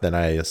enough. Then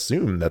I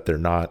assume that they're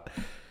not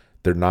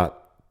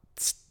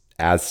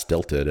as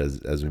stilted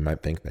as we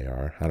might think they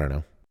are. I don't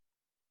know.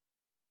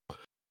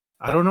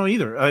 I don't know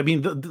either. I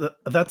mean,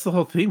 that's the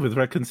whole thing with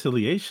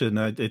reconciliation.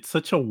 It's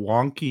such a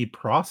wonky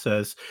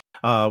process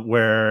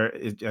where,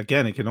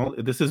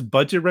 this is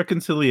budget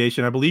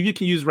reconciliation. I believe you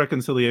can use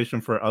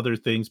reconciliation for other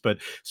things, but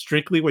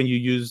strictly when you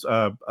use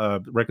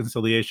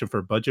reconciliation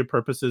for budget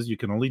purposes, you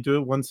can only do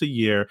it once a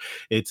year.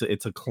 It's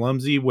a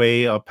clumsy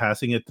way of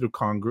passing it through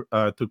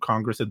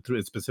Congress and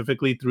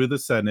specifically through the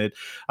Senate.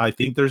 I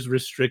think there's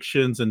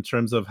restrictions in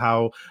terms of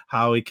how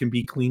it can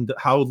be cleaned,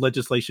 how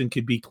legislation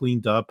can be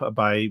cleaned up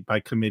by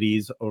committees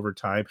over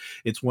time.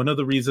 It's one of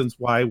the reasons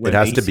why when it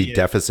has to be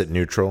deficit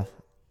neutral,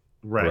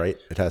 right?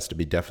 It has to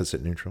be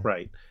deficit neutral,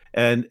 right?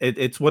 And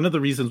it's one of the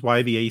reasons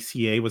why the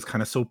ACA was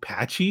kind of so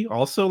patchy.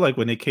 Also, like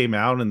when it came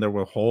out and there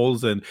were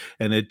holes, and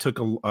it took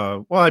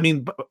the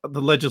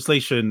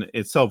legislation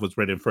itself was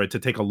written for it to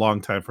take a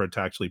long time for it to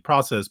actually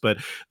process, but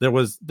there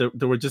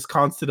were just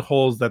constant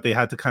holes that they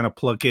had to kind of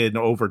plug in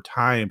over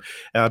time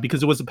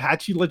because it was a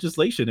patchy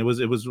legislation. It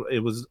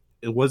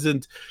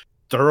wasn't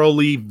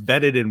thoroughly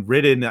vetted and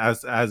written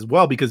as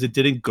well, because it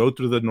didn't go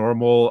through the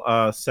normal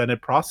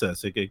Senate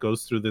process. It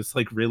goes through this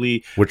like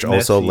really which messy,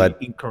 also led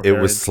incoherent.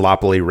 It was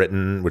sloppily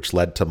written, which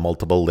led to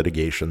multiple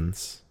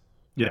litigations.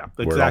 Yeah,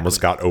 exactly. Where it almost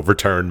got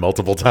overturned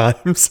multiple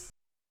times.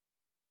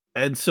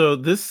 And so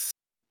this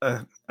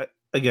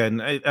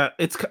again,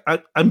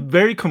 I'm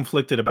very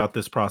conflicted about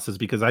this process,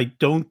 because I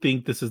don't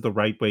think this is the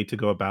right way to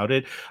go about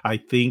it. I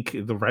think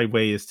the right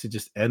way is to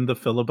just end the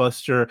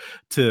filibuster,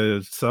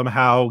 to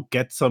somehow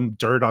get some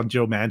dirt on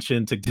Joe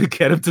Manchin to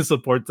get him to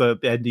support the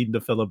ending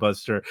the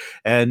filibuster,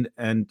 and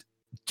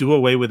do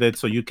away with it,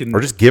 so you can,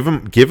 or just give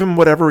him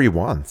whatever he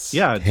wants.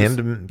 Yeah,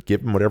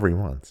 give him whatever he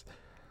wants.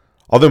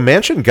 Although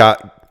Manchin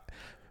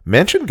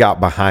got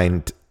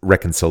behind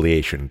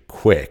reconciliation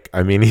quick.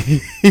 I mean,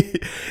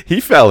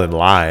 he fell in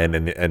line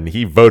and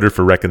he voted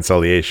for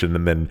reconciliation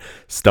and then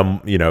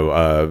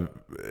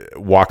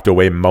walked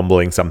away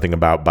mumbling something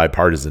about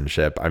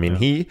bipartisanship. I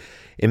mean,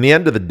 in the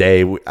end of the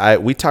day,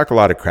 we talk a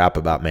lot of crap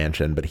about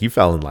Manchin, but he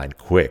fell in line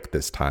quick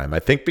this time. I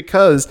think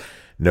because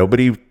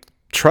nobody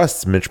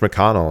trusts Mitch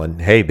McConnell,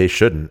 and hey, they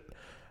shouldn't.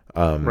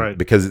 Right.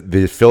 Because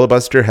the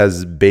filibuster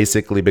has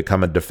basically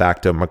become a de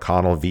facto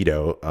McConnell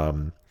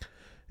veto.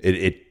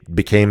 It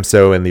became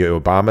so in the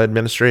Obama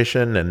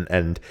administration,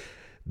 and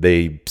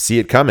they see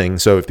it coming.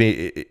 So if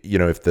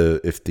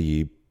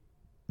the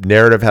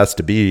narrative has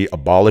to be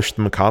abolish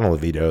the McConnell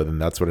veto, then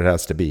that's what it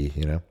has to be.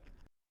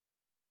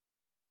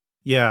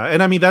 Yeah,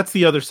 and I mean that's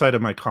the other side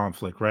of my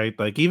conflict, right?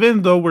 Like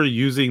even though we're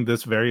using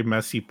this very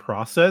messy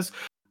process,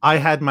 I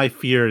had my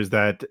fears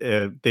that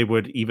they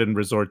would even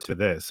resort to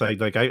this. I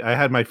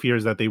had my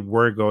fears that they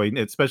were going,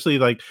 especially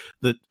like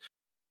the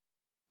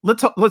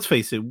let's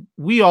face it,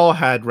 we all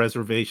had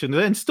reservations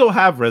and still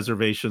have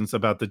reservations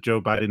about the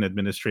Joe Biden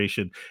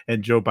administration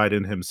and Joe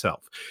Biden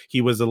himself. He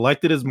was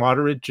elected as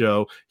Moderate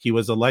Joe. He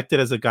was elected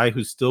as a guy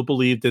who still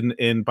believed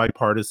in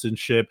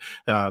bipartisanship,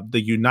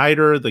 the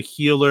uniter, the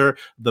healer,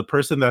 the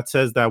person that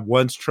says that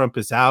once Trump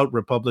is out,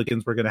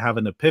 Republicans were going to have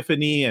an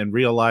epiphany and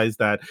realize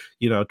that,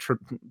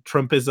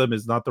 Trumpism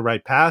is not the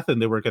right path,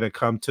 and they were going to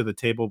come to the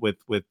table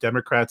with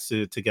Democrats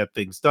to get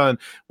things done,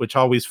 which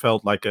always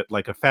felt like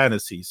a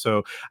fantasy.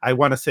 So I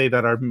want to say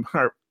that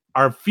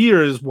our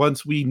fears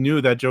once we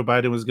knew that Joe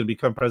Biden was going to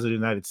become president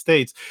of the United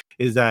States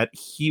is that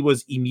he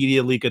was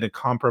immediately going to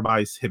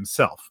compromise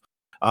himself.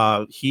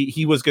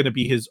 He was going to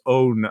be his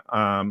own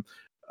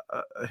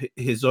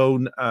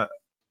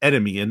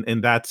enemy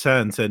in that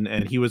sense,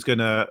 and he was going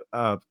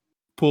to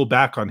pull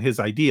back on his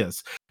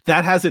ideas.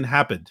 That hasn't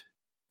happened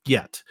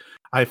yet.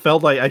 I feel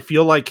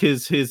like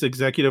his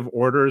executive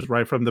orders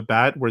right from the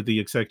bat were the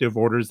executive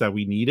orders that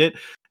we needed,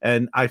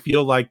 and I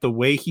feel like the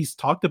way he's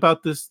talked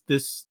about this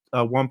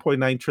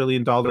 $1.9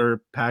 trillion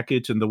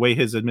package and the way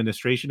his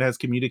administration has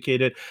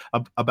communicated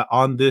about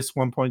on this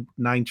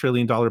 $1.9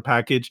 trillion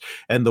package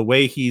and the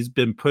way he's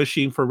been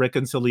pushing for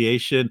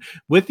reconciliation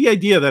with the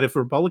idea that if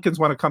Republicans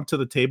want to come to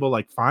the table,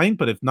 like fine,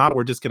 but if not,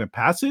 we're just going to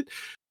pass it.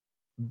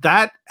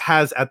 That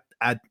has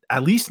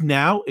at least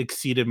now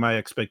exceeded my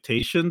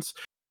expectations.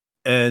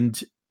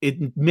 And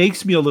it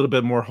makes me a little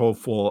bit more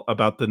hopeful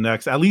about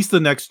at least the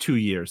next 2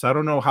 years. I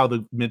don't know how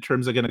the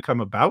midterms are going to come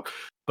about,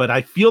 but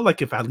I feel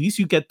like if at least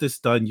you get this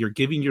done, you're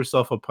giving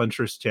yourself a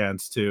puncher's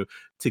chance to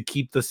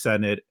keep the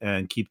Senate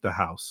and keep the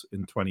House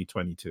in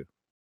 2022.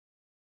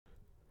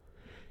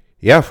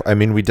 Yeah, I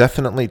mean, we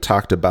definitely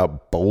talked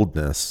about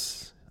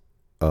boldness.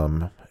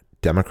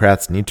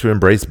 Democrats need to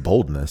embrace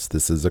boldness.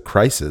 This is a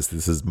crisis.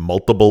 This is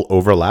multiple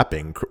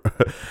overlapping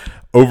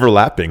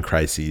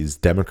crises.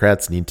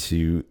 Democrats need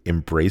to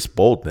embrace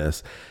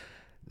boldness.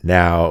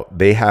 Now,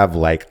 they have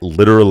like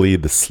literally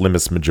the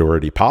slimmest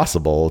majority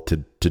possible to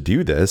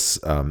do this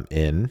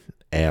in,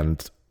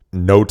 and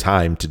no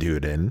time to do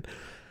it in.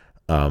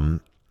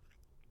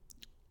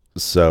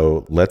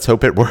 So let's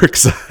hope it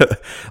works.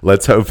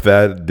 Let's hope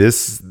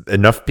that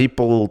enough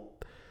people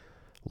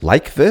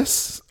like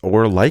this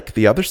or like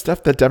the other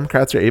stuff that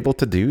Democrats are able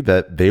to do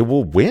that they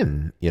will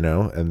win,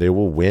 and they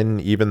will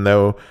win even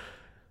though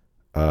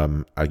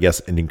I guess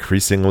an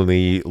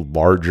increasingly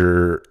large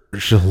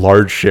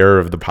share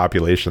of the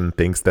population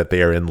thinks that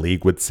they are in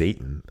league with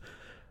Satan.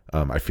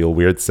 I feel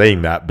weird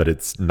saying that, but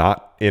it's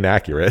not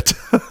inaccurate.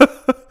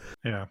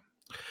 Yeah.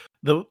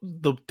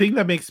 The thing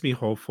that makes me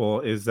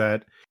hopeful is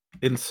that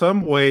in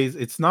some ways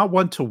it's not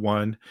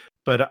one-to-one,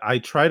 but I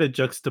try to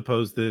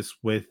juxtapose this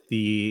with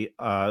the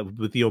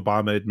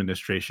Obama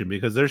administration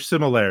because there's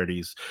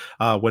similarities.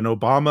 When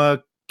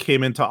Obama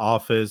came into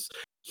office,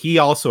 he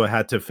also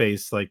had to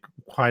face like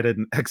quite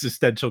an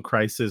existential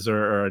crisis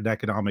or an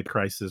economic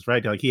crisis,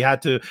 right? Like he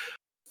had to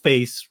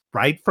face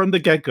right from the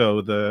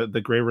get-go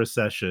the Great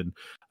Recession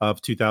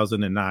of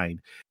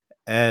 2009,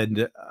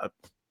 and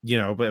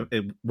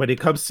when it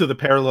comes to the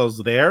parallels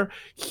there,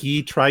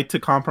 he tried to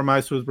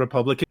compromise with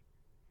Republicans.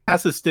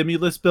 As a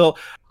stimulus bill,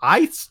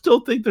 I still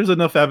think there's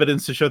enough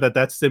evidence to show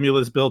that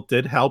stimulus bill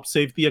did help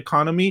save the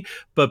economy,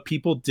 but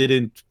people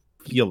didn't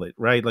feel it,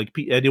 right? Like,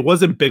 and it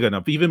wasn't big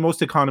enough. Even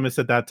most economists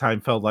at that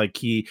time felt like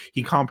he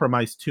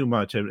compromised too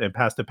much and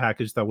passed a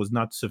package that was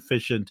not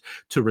sufficient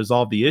to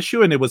resolve the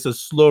issue, and it was a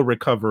slow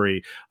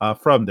recovery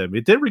from them.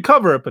 It did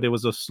recover, but it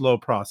was a slow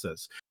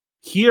process.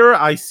 Here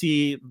I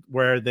see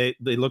where it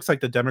looks like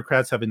the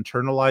Democrats have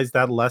internalized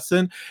that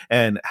lesson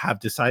and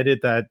have decided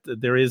that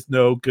there is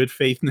no good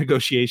faith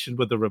negotiation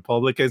with the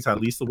Republicans,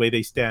 at least the way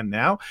they stand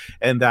now,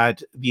 and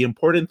that the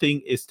important thing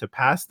is to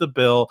pass the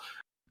bill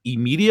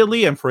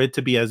immediately and for it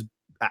to be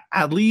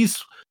at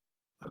least,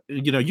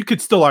 you could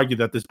still argue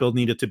that this bill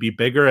needed to be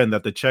bigger and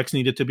that the checks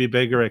needed to be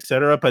bigger,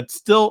 etc., but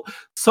still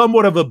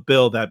somewhat of a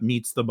bill that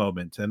meets the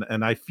moment.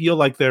 And I feel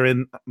like they're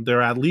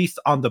at least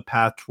on the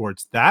path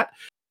towards that.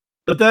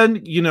 But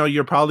then,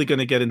 you're probably going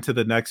to get into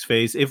the next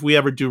phase if we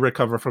ever do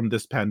recover from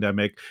this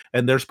pandemic.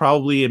 And there's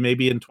probably,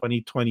 maybe in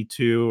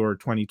 2022 or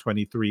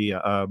 2023,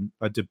 a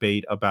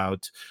debate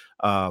about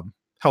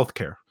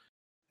healthcare.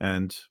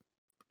 And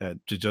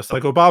just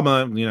like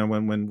Obama,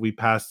 when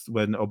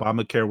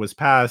Obamacare was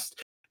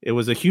passed, it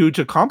was a huge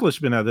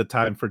accomplishment at the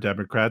time for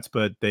Democrats,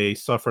 but they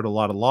suffered a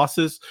lot of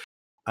losses,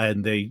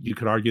 and you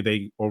could argue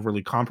they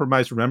overly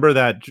compromised. Remember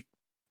that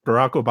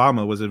Barack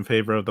Obama was in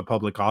favor of the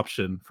public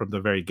option from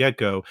the very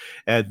get-go,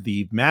 and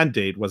the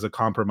mandate was a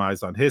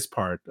compromise on his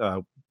part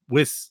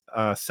with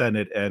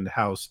Senate and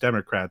House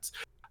Democrats.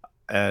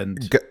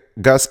 And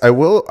Gus, I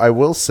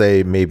will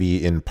say,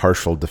 maybe in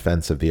partial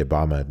defense of the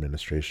Obama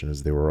administration,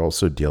 is they were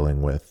also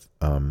dealing with,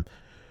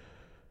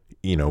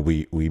 we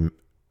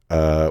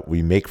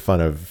make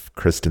fun of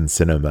Kristen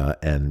Sinema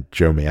and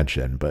Joe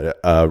Manchin, but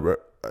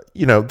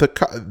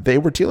they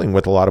were dealing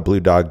with a lot of blue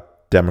dog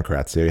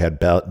Democrats. They had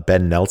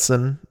Ben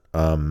Nelson,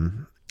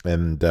 and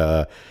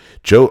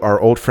Joe, our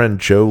old friend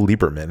Joe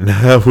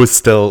Lieberman, was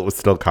still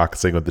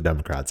caucusing with the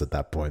Democrats at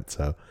that point.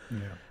 So,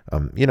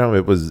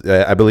 it was.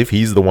 I believe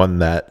he's the one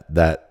that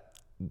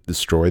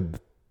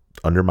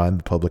undermined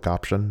the public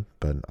option,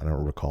 but I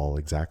don't recall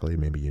exactly.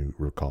 Maybe you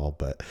recall.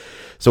 But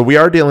so we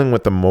are dealing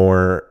with a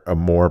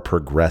more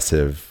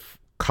progressive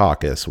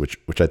caucus,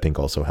 which I think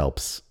also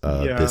helps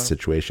this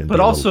situation, but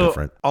be a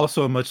different.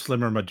 Also a much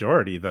slimmer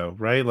majority, though,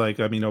 right?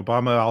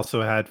 Obama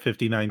also had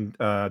 59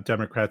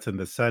 Democrats in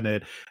the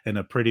Senate and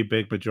a pretty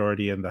big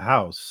majority in the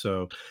House.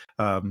 So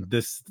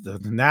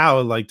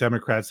now,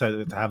 Democrats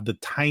have the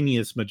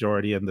tiniest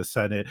majority in the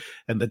Senate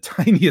and the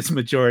tiniest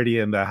majority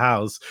in the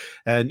House.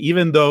 And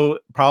even though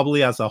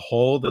probably as a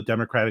whole the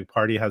Democratic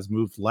Party has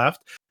moved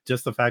left,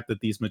 just the fact that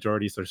these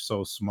majorities are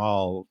so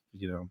small,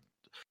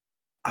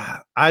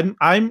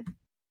 I'm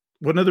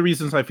one of the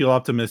reasons I feel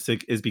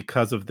optimistic is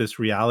because of this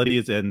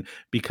reality, and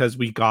because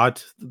we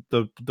got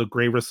the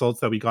great results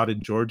that we got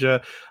in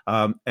Georgia,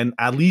 and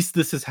at least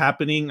this is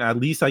happening. At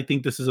least I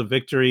think this is a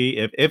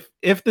victory.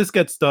 If this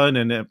gets done,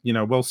 and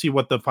we'll see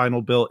what the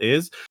final bill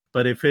is,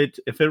 but if it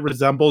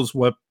resembles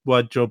what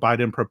Joe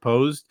Biden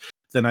proposed,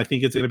 then I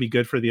think it's going to be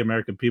good for the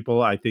American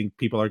people. I think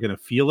people are going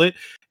to feel it,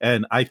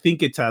 and I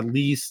think it's at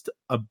least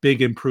a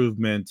big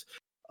improvement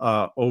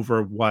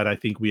over what I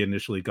think we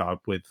initially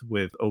got with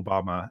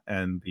Obama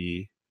and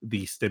the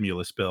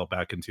stimulus bill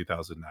back in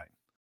 2009.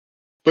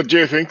 But do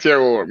you think they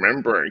will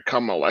remember it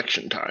come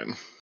election time?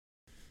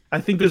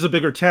 I think there's a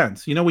bigger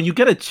chance. When you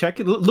get a check,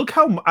 look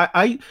how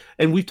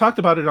and we've talked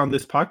about it on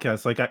this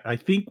podcast. I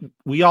think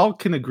we all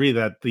can agree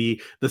that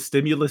the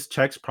stimulus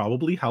checks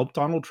probably helped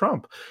Donald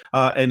Trump.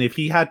 And if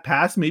he had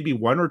passed maybe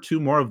one or two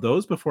more of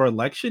those before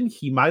election,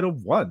 he might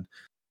have won.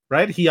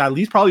 Right, he at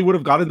least probably would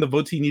have gotten the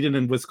votes he needed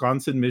in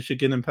Wisconsin,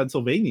 Michigan, and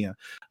Pennsylvania.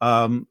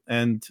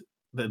 And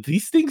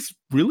these things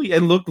really,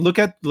 and look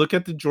at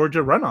the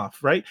Georgia runoff.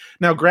 Right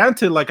now,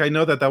 granted, I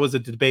know that was a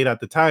debate at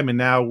the time, and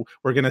now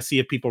we're going to see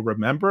if people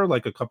remember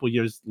a couple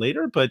years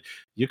later. But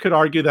you could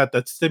argue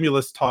that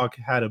stimulus talk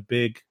had a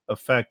big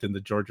effect in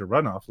the Georgia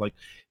runoff.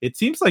 It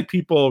seems like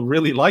people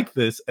really like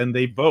this, and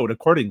they vote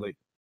accordingly.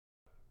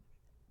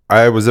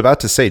 I was about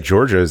to say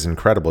Georgia is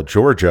incredible.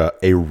 Georgia,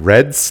 a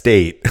red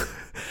state,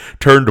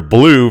 turned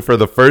blue for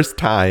the first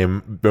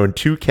time when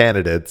two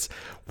candidates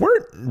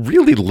weren't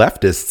really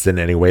leftists in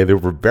any way. They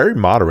were very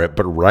moderate,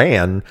 but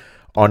ran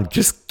on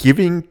just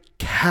giving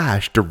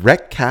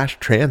direct cash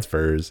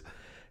transfers,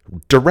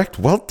 direct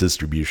wealth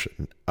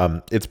distribution.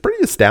 It's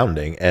pretty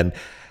astounding. And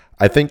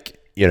I think,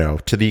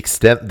 to the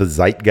extent the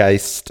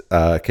zeitgeist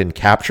can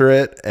capture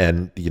it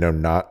and,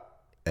 not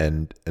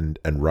and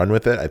run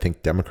with it, I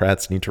think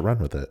Democrats need to run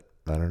with it.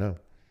 I don't know.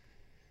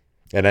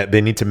 And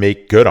they need to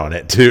make good on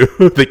it too.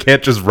 They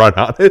can't just run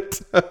on it.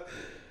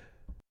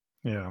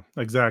 Yeah,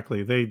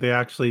 exactly. They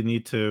actually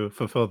need to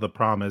fulfill the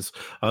promise.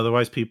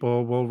 Otherwise,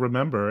 people will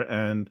remember,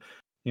 and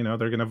they're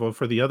going to vote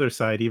for the other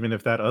side, even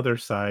if that other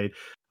side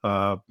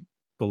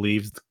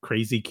believes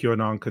crazy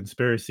QAnon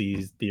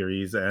conspiracy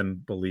theories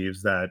and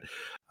believes that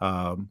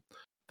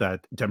that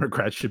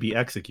Democrats should be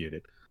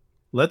executed.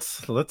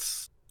 Let's.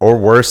 Or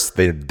worse,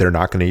 they're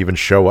not going to even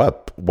show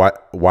up.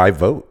 Why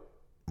vote?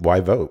 Why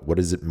vote? What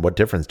is it? What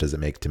difference does it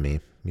make to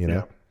me?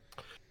 Yeah.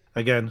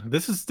 Again,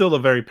 this is still a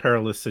very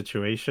perilous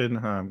situation.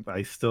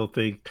 I still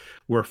think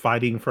we're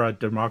fighting for a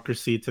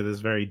democracy to this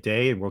very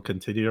day, and we'll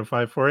continue to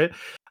fight for it.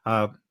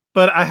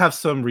 But I have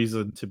some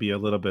reason to be a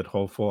little bit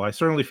hopeful. I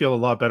certainly feel a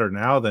lot better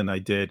now than I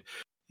did,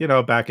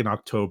 back in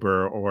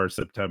October or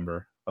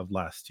September of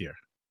last year.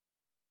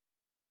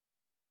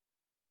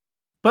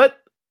 But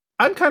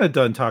I'm kind of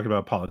done talking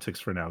about politics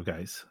for now,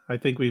 guys. I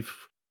think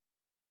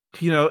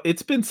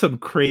it's been some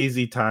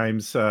crazy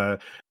times.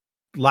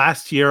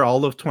 Last year,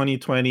 all of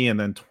 2020, and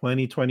then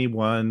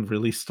 2021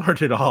 really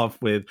started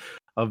off with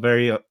a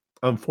very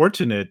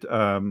unfortunate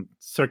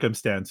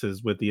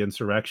circumstances with the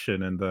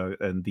insurrection and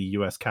the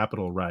U.S.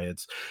 Capitol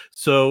riots.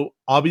 So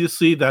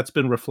obviously, that's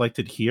been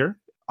reflected here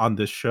on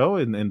this show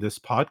and in this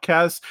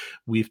podcast.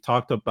 We've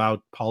talked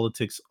about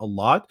politics a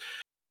lot,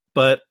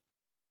 but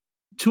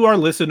to our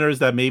listeners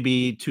that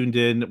maybe tuned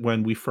in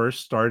when we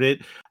first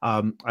started,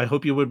 I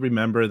hope you would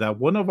remember that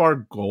one of our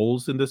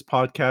goals in this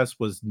podcast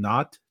was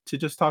not to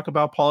just talk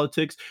about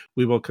politics.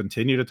 We will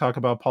continue to talk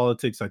about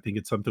politics. I think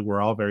it's something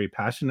we're all very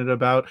passionate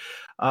about.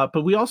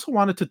 But we also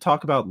wanted to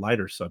talk about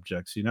lighter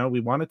subjects. You know, we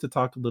wanted to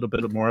talk a little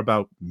bit more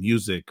about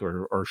music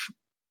or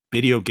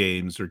video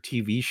games or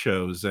TV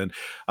shows. And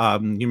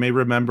you may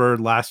remember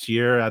last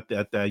year at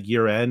the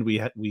year end,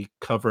 we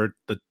covered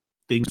the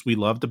things we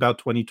loved about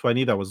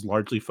 2020 that was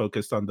largely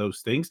focused on those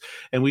things.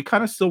 And we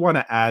kind of still want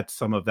to add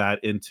some of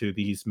that into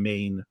these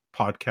main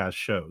podcast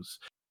shows.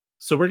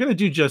 So we're going to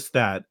do just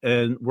that.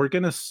 And we're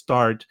going to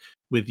start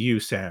with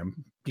you, Sam,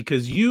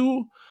 because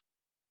you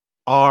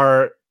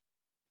are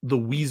the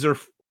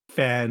Weezer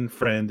fan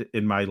friend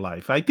in my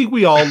life. I think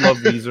we all love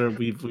Weezer.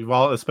 We've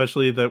all,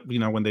 especially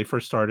when they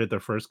first started their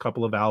first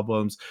couple of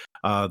albums,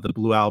 the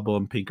Blue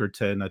Album,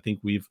 Pinkerton. I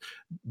think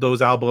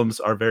those albums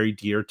are very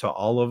dear to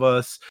all of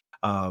us.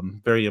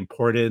 Very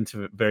important,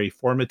 very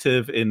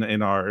formative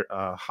in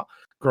our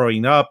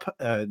growing up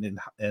and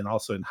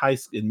also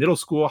in middle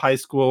school, high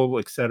school,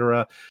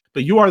 etc.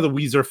 But you are the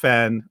Weezer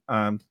fan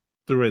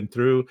through and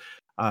through.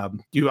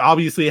 You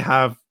obviously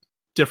have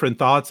different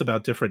thoughts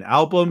about different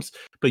albums,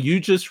 but you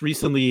just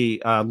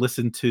recently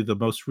listened to the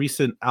most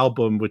recent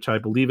album, which I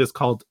believe is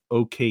called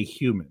OK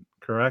Human,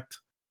 correct?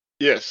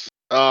 Yes.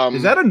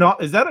 Is that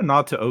a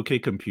nod to OK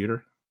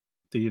Computer?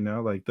 Do you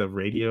know, like the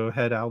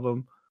Radiohead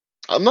album?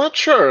 I'm not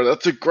sure.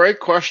 That's a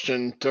great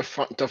question to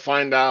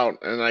find out,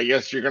 and I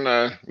guess you're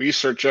gonna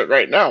research it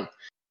right now.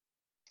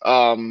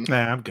 Nah,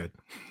 I'm good.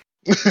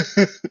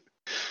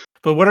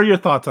 But what are your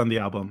thoughts on the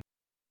album?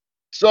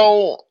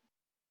 So,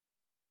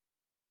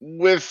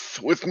 with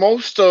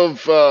most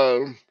of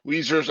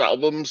Weezer's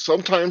albums,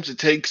 sometimes it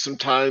takes some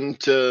time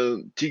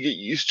to get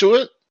used to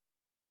it.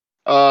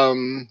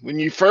 When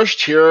you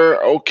first hear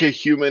OK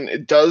Human,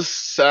 it does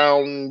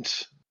sound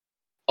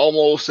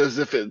almost as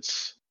if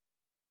it's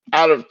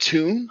out of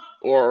tune,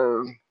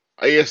 or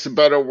I guess a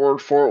better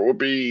word for it would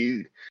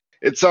be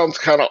it sounds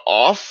kind of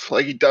off.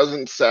 Like it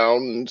doesn't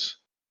sound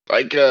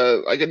like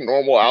a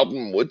normal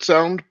album would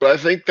sound. But I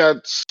think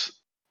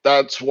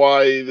that's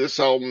why this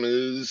album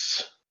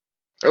is.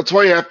 That's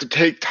why you have to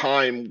take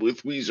time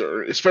with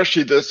Weezer,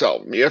 especially this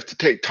album. You have to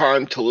take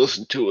time to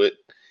listen to it.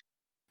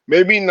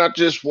 Maybe not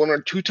just one or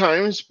two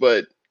times,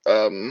 but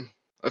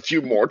a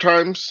few more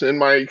times in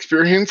my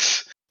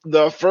experience.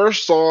 The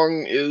first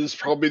song is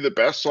probably the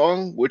best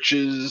song, which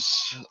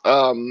is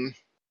oh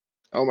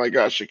my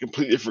gosh, I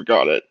completely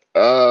forgot it.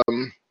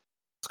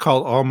 It's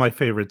called All My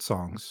Favorite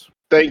Songs.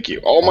 Thank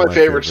you. All my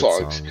favorite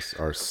songs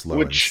are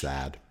slow and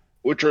sad.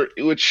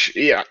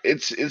 Yeah,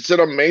 it's an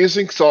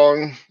amazing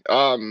song.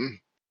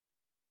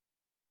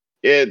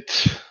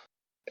 It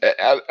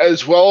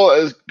as well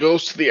as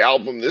goes to the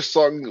album. This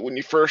song, when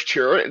you first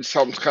hear it, it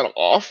sounds kind of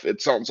off.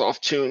 It sounds off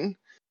tune,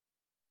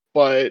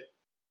 but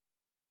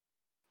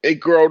it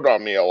growed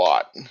on me a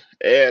lot.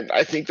 And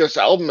I think this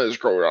album has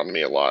grown on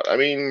me a lot. I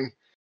mean,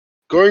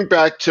 going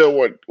back to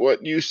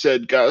what you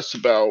said, Gus,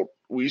 about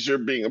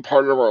Weezer being a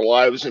part of our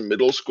lives in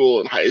middle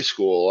school and high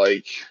school,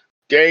 like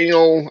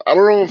Daniel, I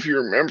don't know if you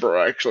remember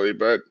actually,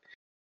 but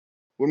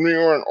when we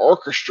were in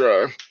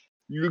orchestra,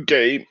 you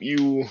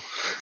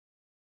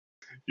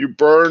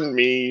burned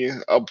me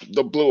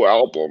the Blue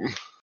Album,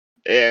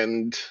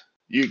 and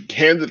you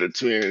handed it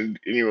to me, and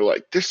you were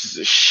like, "This is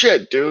a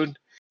shit, dude."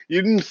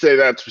 You didn't say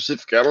that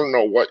specifically. I don't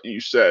know what you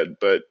said,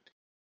 but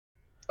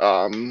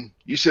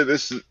you said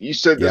this. You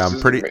said yeah,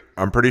 this.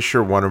 I'm pretty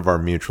sure one of our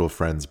mutual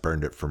friends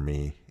burned it for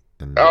me.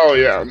 And oh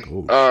yeah. Like,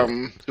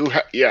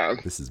 oh, yeah.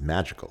 This is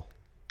magical.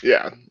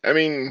 Yeah, I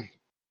mean,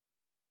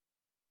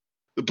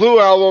 the Blue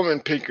Album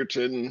and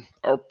Pinkerton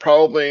are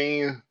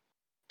probably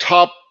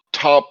top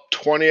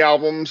 20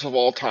 albums of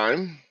all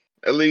time,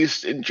 at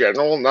least in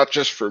general. Not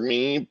just for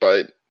me,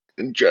 but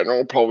in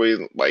general,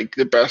 probably like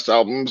the best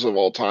albums of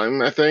all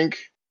time. I think.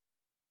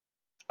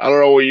 I don't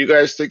know what you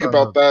guys think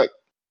about that.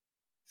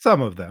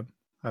 Some of them,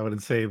 I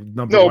wouldn't say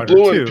number no, one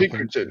Blue or two. And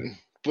Pinkerton.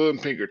 Blue and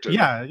Pinkerton.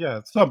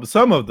 Yeah.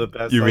 Some of the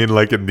best. You mean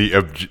like in the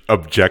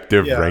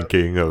objective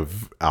ranking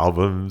of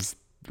albums?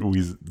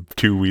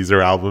 Two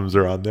Weezer albums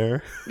are on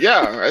there?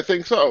 Yeah, I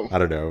think so. I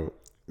don't know.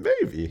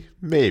 Maybe.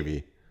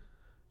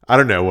 I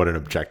don't know what an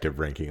objective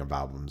ranking of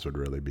albums would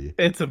really be.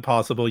 It's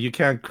impossible. You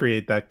can't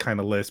create that kind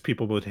of list.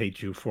 People would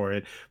hate you for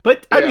it.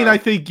 But I mean, I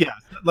think, yes,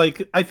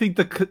 like I think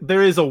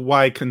there is a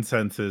wide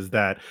consensus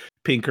that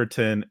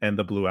Pinkerton and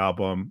the Blue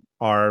Album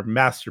are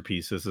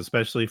masterpieces,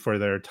 especially for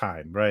their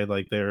time, right?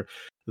 Like they're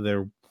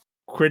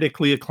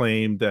critically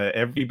acclaimed,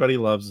 everybody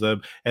loves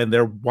them, and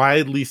they're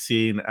widely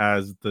seen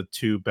as the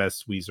two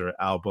best Weezer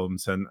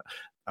albums. And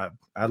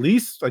at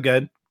least,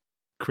 again,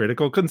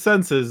 critical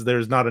consensus,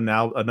 there's not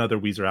another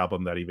Weezer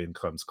album that even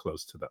comes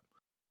close to them.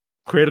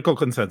 Critical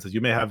consensus. You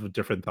may have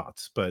different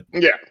thoughts, but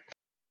yeah,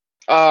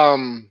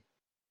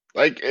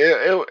 like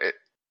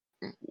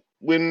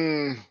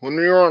when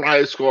we were in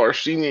high school, our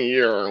senior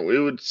year, we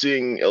would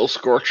sing El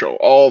Scorcho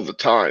all the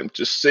time,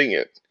 just sing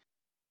it.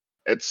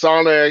 At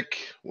Sonic,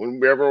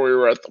 whenever we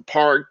were at the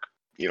park,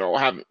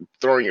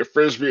 throwing a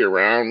frisbee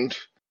around.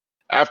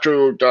 After we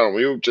were done,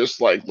 we would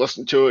just like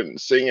listen to it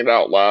and sing it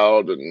out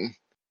loud, and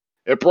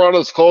it brought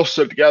us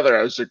closer together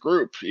as a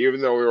group, even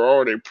though we were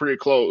already pretty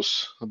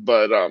close.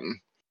 But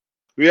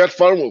we had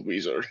fun with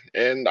Weezer,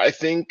 and I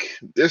think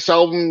this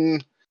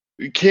album,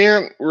 we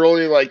can't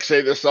really like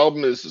say this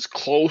album is as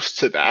close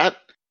to that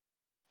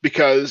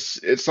because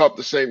it's not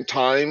the same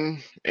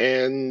time.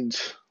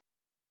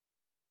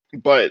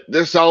 But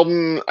this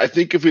album, I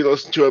think if we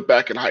listened to it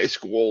back in high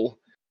school,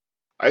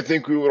 I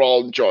think we would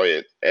all enjoy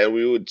it, and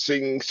we would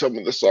sing some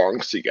of the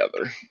songs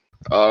together.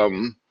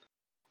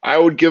 I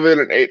would give it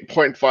an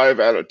 8.5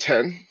 out of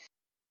 10.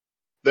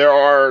 There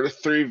are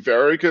 3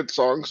 very good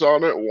songs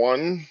on it.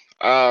 One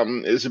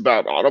is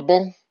about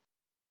Audible.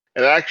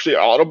 And actually,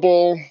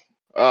 Audible,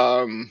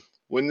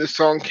 when this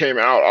song came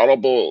out,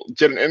 Audible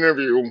did an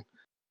interview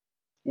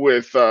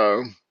with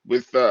I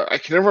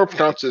can never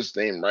pronounce his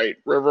name right.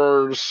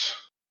 Rivers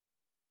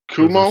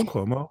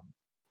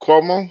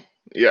Cuomo?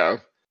 Yeah.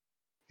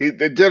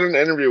 They did an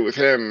interview with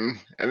him,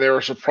 and they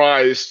were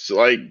surprised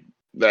like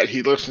that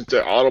he listened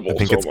to Audible I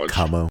think so it's much.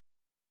 Como.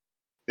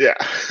 Yeah.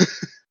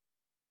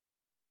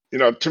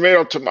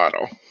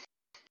 Tomato.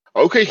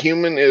 Okay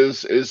Human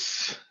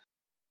is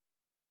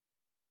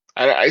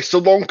I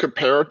still don't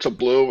compare it to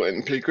Blue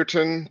and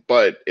Pinkerton,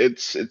 but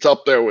it's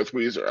up there with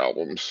Weezer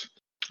albums.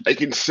 I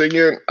can sing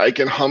it, I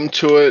can hum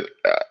to it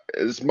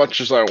as much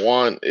as I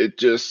want.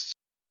 It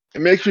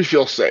makes me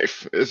feel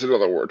safe, is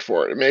another word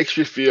for it. It makes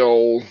me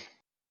feel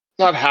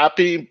not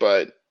happy,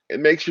 but it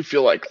makes me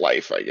feel like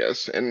life, I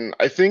guess. And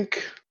I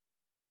think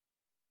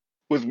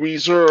with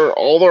Weezer,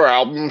 all their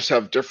albums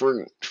have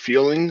different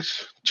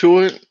feelings to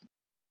it.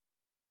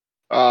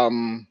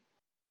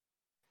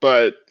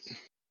 But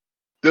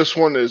this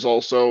one is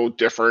also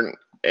different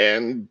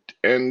and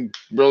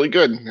really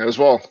good as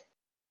well.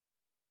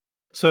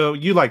 So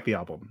you like the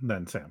album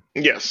then, Sam?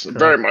 Yes, correct?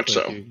 Very much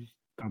so.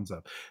 Thumbs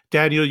up.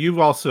 Daniel, you've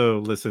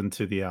also listened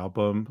to the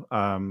album.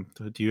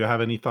 Do you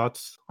have any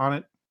thoughts on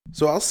it?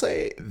 So I'll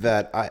say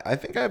that I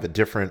think I have a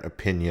different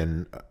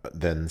opinion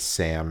than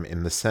Sam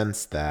in the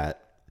sense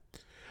that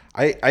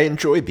I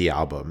enjoyed the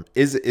album.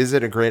 Is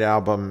it a great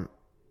album?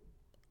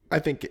 I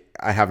think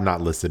I have not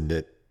listened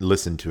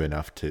to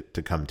enough to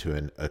come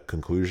to a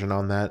conclusion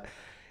on that.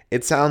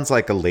 It sounds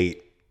like a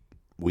late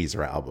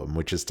Weezer album,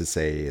 which is to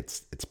say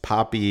it's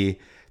poppy.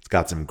 It's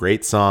got some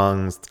great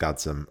songs. It's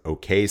got some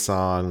okay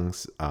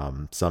songs.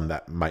 Some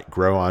that might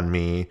grow on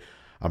me.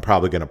 I'm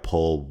probably going to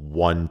pull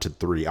 1 to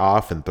 3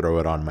 off and throw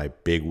it on my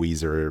big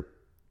Weezer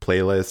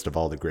playlist of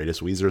all the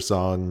greatest Weezer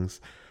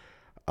songs.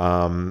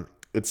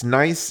 It's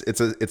nice.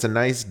 It's a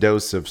nice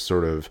dose of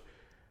sort of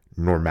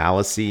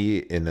normalcy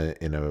in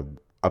a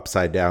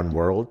upside down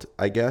world,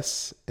 I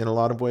guess, in a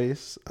lot of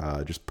ways.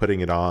 Just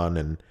putting it on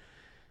and,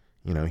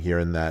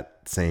 hearing that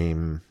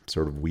same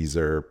sort of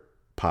Weezer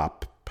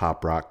pop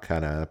rock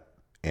kind of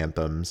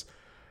anthems.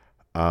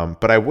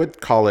 But I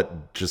would call it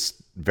just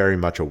very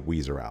much a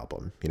Weezer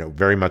album,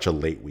 very much a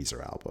late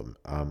Weezer album,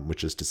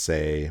 which is to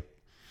say,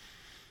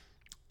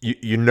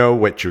 you know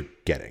what you're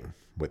getting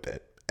with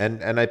it.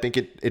 And I think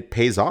it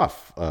pays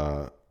off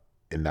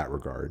in that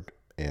regard.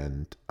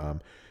 And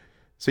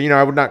so,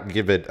 I would not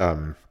give it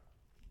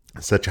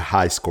such a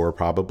high score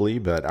probably,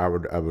 but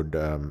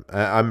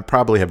I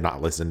probably have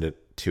not listened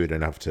to it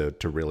enough to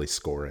really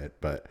score it,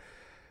 but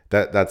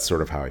that's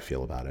sort of how I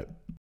feel about it.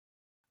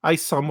 I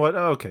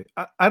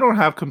don't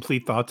have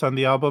complete thoughts on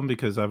the album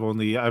because I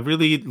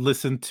really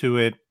listened to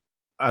it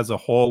as a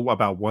whole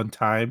about one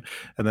time,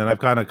 and then I've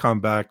kind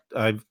of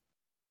I've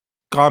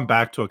gone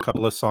back to a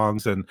couple of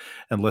songs and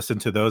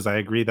listened to those. I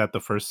agree that the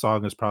first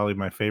song is probably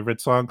my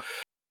favorite song.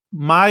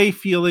 My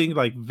feeling,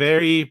 like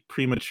very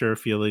premature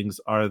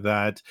feelings, are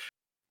that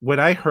when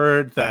I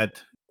heard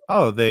that,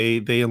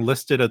 they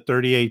enlisted a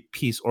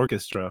 38-piece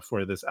orchestra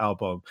for this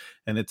album,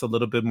 and it's a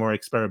little bit more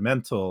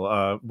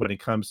experimental when it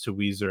comes to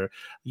Weezer.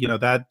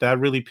 That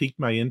really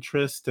piqued my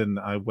interest, and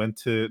I went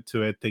to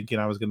it thinking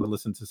I was going to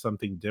listen to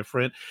something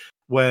different.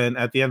 When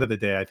at the end of the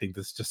day, I think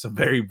this is just a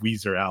very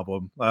Weezer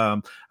album.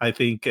 I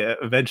think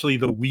eventually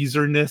the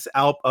Weezerness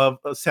of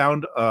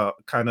sound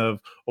kind of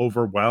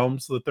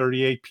overwhelms the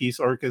 38-piece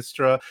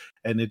orchestra,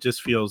 and it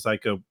just feels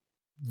like a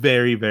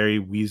very, very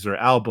Weezer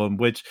album,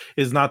 which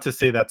is not to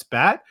say that's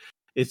bad.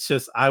 It's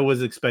just I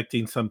was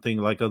expecting something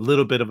like a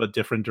little bit of a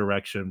different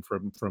direction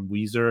from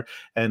Weezer,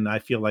 and I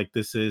feel like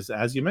this is,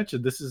 as you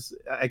mentioned,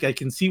 I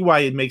can see why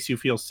it makes you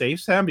feel safe,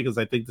 Sam, because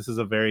I think this is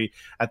at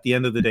the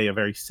end of the day, a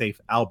very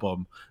safe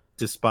album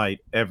despite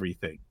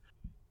everything.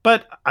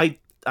 But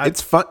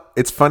it's fun.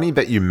 It's funny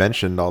that you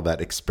mentioned all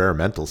that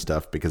experimental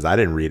stuff because I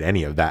didn't read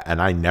any of that,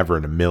 and I never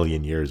in a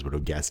million years would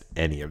have guessed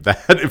any of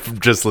that if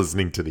just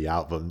listening to the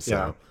album.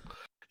 So.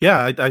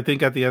 Yeah, I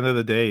think at the end of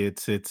the day,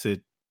 it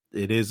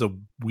is a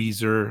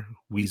Weezer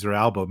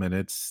album, and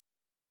it's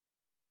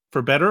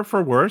for better or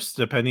for worse,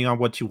 depending on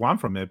what you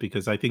want from it.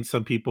 Because I think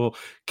some people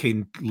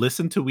can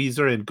listen to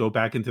Weezer and go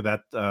back into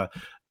that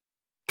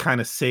kind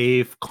of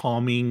safe,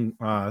 calming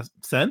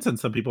sense, and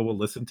some people will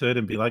listen to it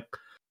and be like,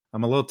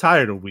 I'm a little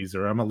tired of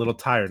Weezer. I'm a little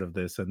tired of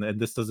this, and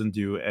this doesn't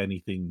do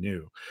anything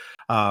new.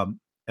 And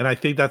I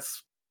think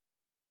that's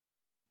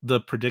the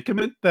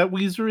predicament that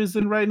Weezer is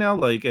in right now.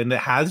 Like, and it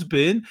has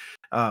been.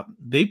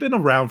 They've been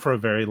around for a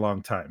very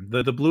long time.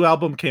 The Blue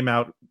Album came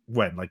out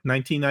when, like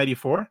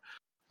 1994,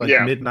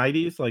 like mid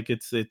 90s. Like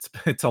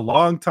it's a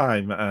long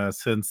time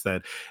since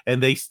then,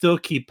 and they still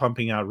keep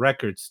pumping out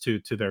records to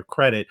their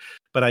credit.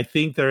 But I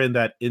think they're in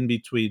that in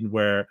between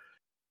where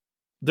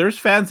there's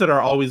fans that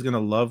are always going to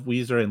love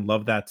Weezer and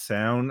love that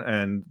sound,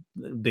 and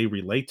they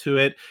relate to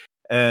it,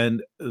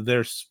 and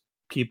there's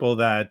people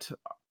that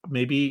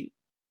maybe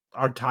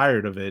are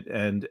tired of it,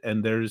 and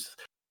there's,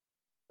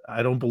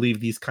 I don't believe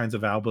these kinds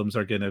of albums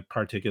are going to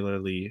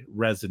particularly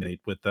resonate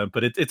with them.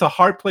 But it's a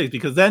hard place,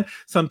 because then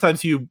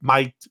sometimes you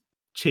might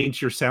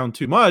change your sound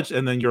too much,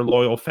 and then your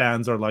loyal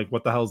fans are like,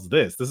 what the hell's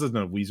this? This isn't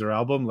a Weezer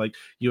album. Like,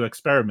 you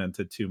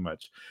experimented too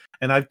much.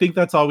 And I think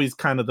that's always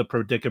kind of the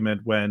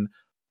predicament when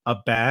a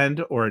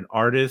band or an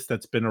artist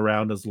that's been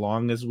around as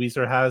long as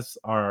Weezer has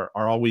are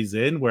always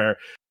in, where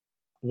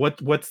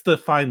what's the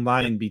fine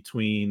line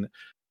between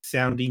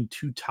sounding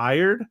too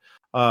tired,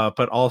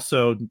 but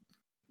also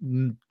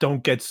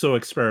don't get so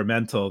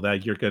experimental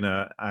that you're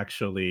gonna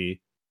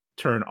actually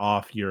turn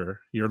off your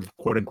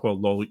quote unquote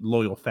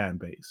loyal fan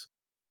base.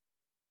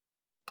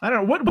 I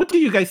don't know. What do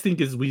you guys think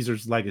is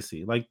Weezer's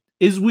legacy? Like,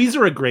 is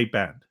Weezer a great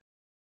band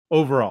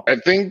overall? I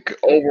think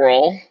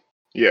overall,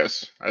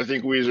 yes. I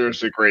think Weezer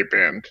is a great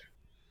band.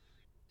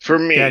 For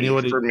me,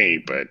 Daniel,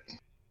 but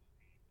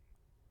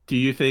do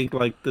you think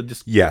like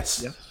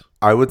yes.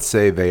 I would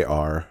say they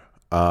are.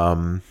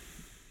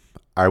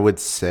 I would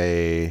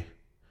say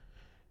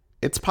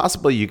it's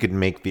possible you could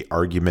make the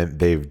argument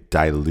they've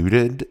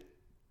diluted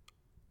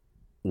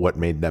what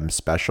made them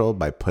special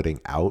by putting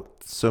out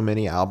so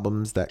many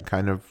albums that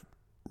kind of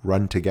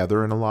run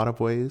together in a lot of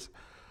ways.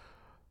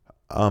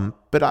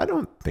 But I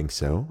don't think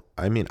so.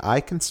 I mean,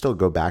 I can still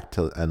go back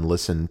and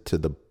listen to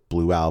the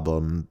Blue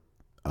Album,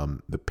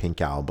 the Pink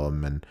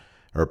Album,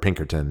 or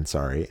Pinkerton,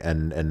 sorry,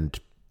 and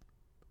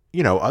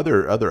you know,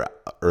 other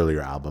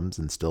earlier albums,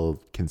 and still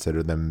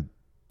consider them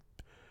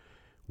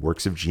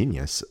works of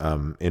genius,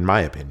 in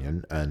my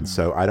opinion. And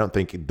so I don't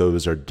think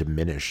those are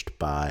diminished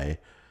by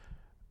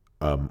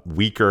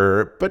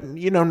weaker, but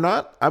you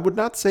know, I would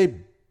not say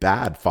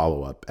bad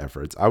follow-up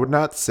efforts. I would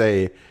not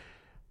say,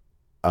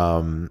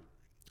 and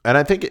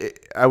I think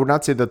I would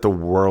not say that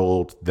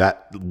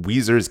that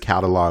Weezer's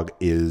catalog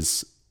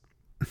is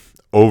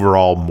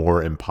overall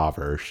more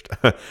impoverished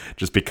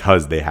just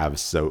because they have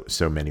so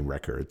many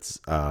records.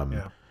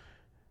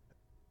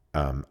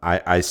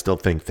 I still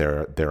think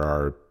there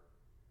are,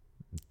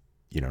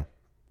 you know,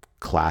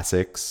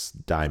 classics,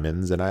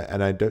 diamonds, and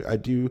I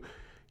do,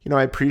 you know,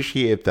 I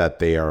appreciate that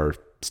they are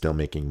still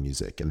making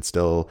music and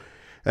still,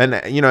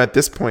 and you know, at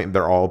this point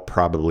they're all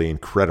probably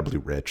incredibly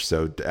rich.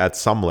 So at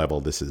some level,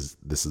 this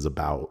is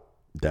about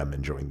them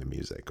enjoying the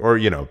music, or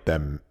you know,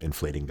 them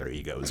inflating their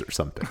egos or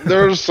something.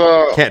 There's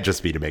can't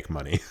just be to make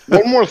money.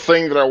 One more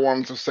thing that I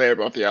wanted to say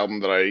about the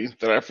album that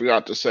I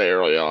forgot to say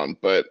early on,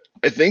 but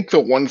I think the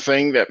one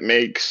thing that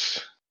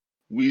makes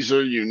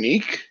Weezer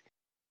unique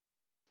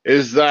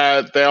is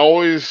that they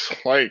always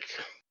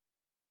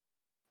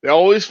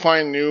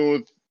find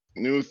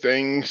new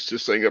things to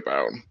sing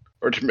about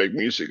or to make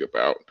music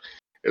about.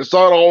 It's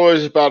not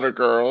always about a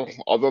girl,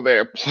 although they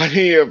have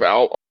plenty of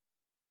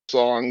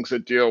songs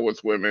that deal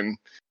with women.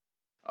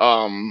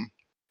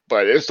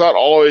 But it's not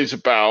always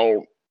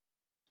about,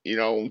 you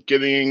know,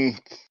 getting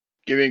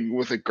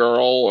with a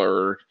girl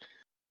or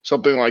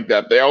something like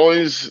that.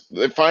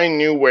 They find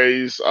new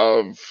ways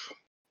of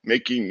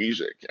making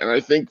music. And I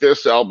think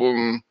this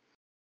album,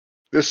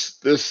 this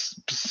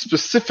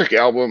specific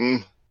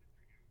album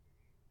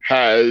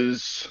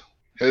has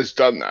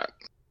done that.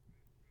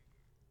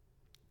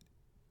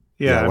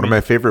 Yeah, one of my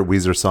favorite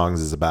Weezer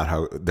songs is about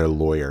how their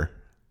lawyer,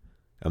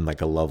 and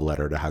like a love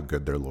letter to how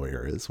good their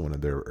lawyer is, one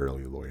of their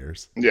early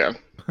lawyers. Yeah.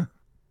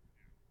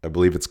 I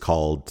believe it's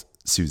called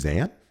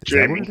Suzanne.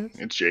 Jamie.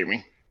 It's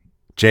Jamie.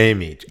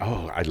 Jamie.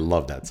 Oh, I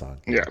love that song.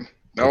 Yeah.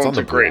 That one's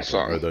a great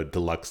song. Or the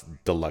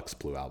deluxe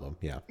Blue Album.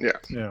 Yeah.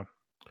 Yeah.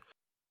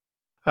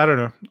 I don't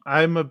know.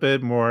 I'm a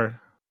bit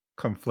more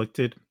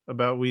conflicted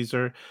about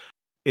Weezer.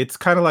 It's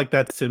kind of like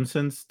that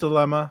Simpsons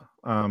dilemma,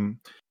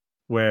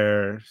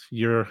 where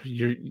you're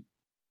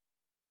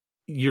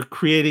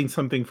creating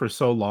something for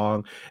so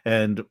long,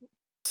 and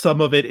some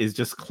of it is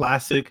just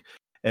classic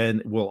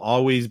and will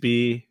always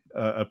be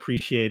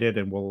appreciated,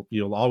 and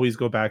you'll always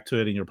go back to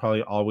it, and you'll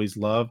probably always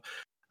love.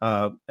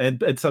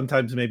 And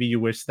sometimes maybe you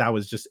wish that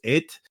was just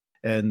it.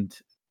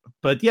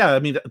 But yeah, I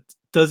mean,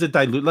 does it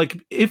dilute? Like,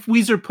 if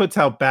Weezer puts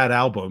out bad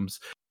albums,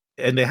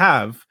 and they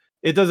have,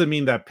 it doesn't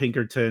mean that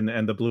Pinkerton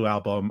and the Blue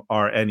Album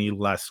are any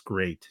less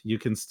great. You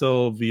can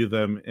still view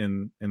them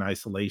in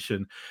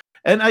isolation.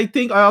 And I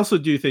also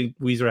do think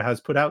Weezer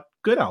has put out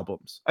good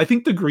albums. I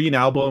think the Green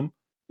Album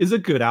is a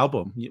good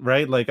album,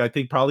 right? Like, I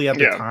think probably at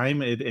the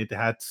time it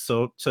had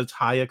such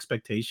high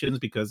expectations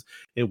because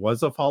it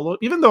was a follow-up,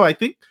 even though I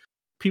think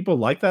people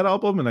like that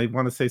album, and I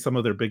want to say some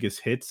of their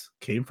biggest hits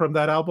came from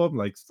that album,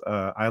 like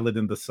Island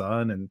in the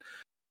Sun and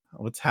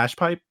what's Hash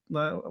Pipe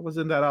was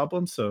in that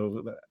album.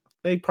 So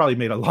they probably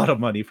made a lot of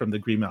money from the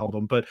Dream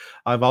album. But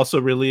I've also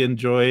really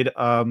enjoyed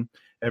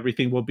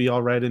Everything Will Be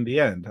All Right in the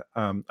End.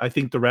 I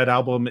think the Red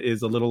album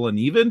is a little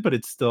uneven, but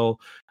it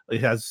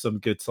has some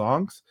good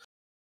songs.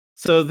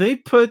 So they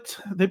put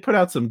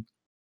out some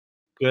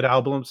good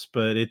albums,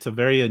 but it's a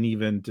very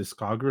uneven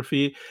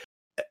discography.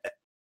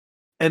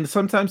 And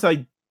sometimes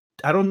I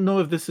don't know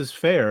if this is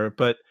fair,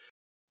 but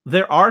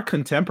there are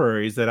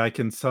contemporaries that I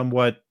can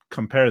somewhat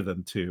compare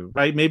them to,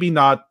 right? Maybe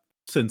not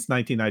since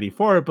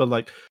 1994, but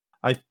like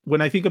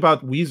when I think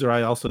about Weezer,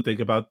 I also think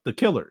about The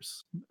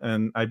Killers.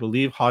 And I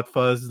believe Hot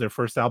Fuzz, their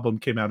first album,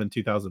 came out in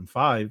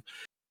 2005.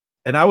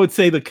 And I would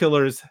say The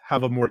Killers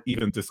have a more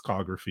even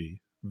discography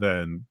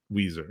than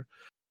Weezer.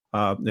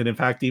 And in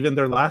fact, even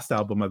their last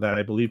album of that,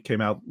 I believe,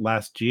 came out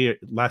last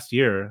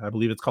year. I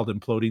believe it's called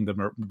Imploding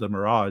the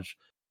Mirage.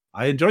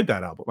 I enjoyed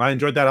that album. I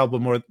enjoyed that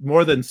album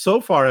more than so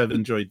far I've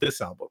enjoyed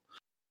this album.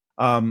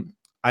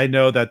 I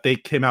know that they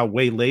came out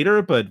way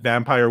later, but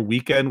Vampire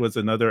Weekend was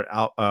another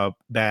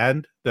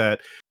band that,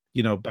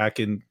 back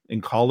in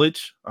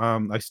college,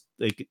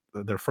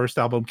 their first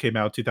album came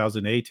out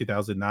 2008,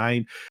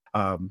 2009.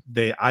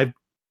 I've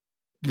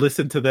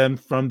listened to them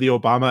from the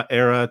Obama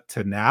era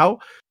to now.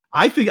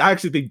 I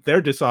actually think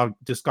their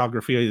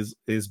discography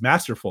is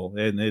masterful,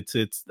 and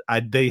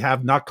they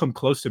have not come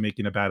close to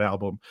making a bad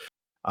album.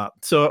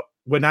 So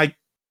when I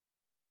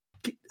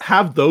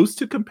have those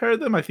to compare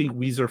them, I think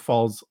Weezer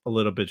falls a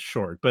little bit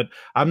short. But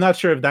I'm not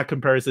sure if that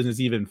comparison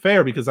is even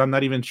fair, because I'm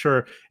not even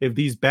sure if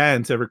these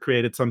bands ever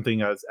created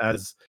something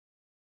as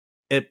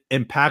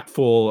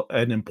impactful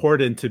and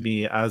important to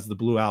me as the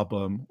Blue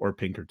Album or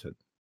Pinkerton.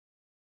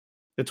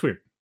 It's weird.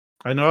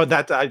 I know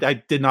that I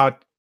did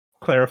not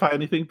clarify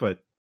anything, but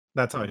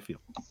that's how I feel.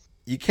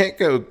 You can't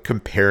go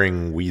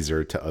comparing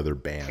Weezer to other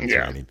bands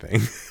or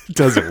anything. It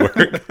doesn't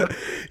work.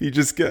 You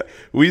just get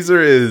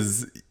Weezer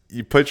is,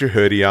 you put your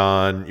hoodie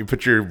on, you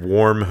put your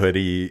warm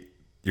hoodie,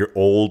 your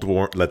old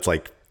warm, that's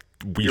like,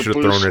 we should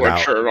have thrown it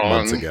out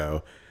months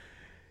ago.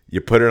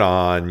 You put it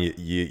on,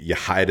 you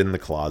hide in the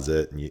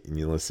closet, and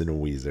you listen to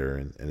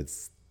Weezer, and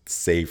it's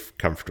safe,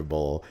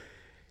 comfortable.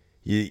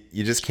 You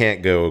just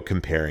can't go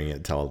comparing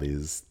it to all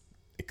these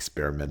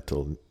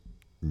experimental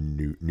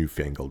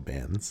newfangled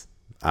bands.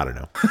 I don't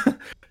know.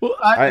 Well,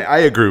 I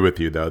agree with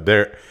you though.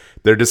 Their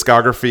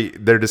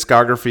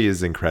discography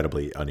is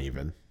incredibly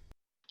uneven.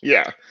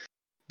 Yeah.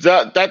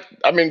 That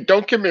I mean,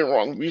 don't get me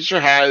wrong,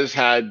 Weezer has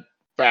had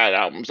bad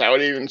albums. I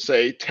would even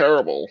say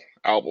terrible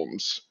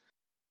albums.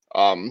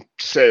 To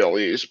say the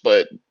least.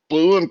 But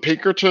Blue and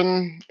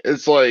Pinkerton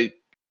is like,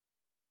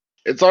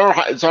 it's our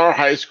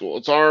high school.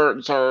 It's our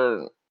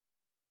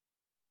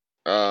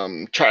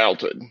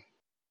childhood.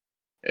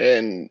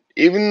 And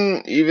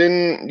even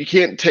you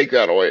can't take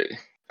that away.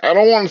 I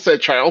don't want to say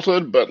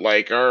childhood, but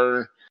like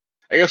our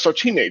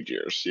teenage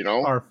years,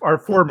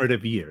 our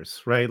formative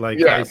years, right? Like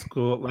high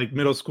school, like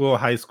middle school,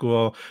 high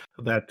school,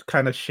 that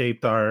kind of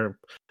shaped I'm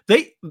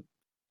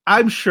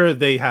sure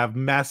they have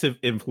massive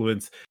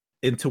influence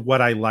into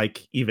what I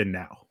like even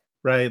now,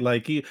 right?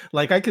 Like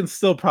I can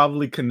still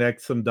probably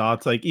connect some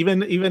dots, like even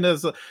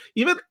there's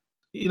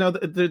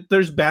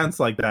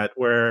bands like that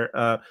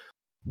where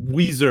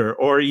Weezer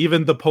or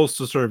even the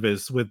Postal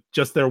Service with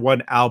just their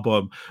one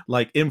album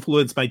like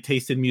influenced my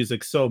taste in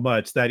music so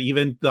much that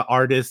even the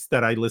artists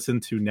that I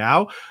listen to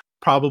now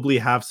probably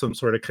have some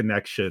sort of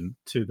connection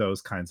to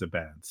those kinds of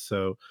bands.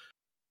 So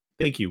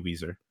thank you,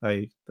 Weezer.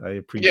 I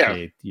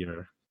appreciate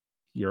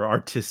your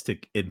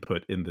artistic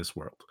input in this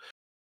world.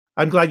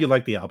 I'm glad you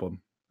like the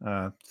album,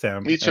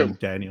 Sam. Me too. And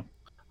Daniel.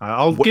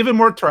 I'll give it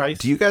more tries.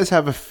 Do you guys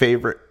have a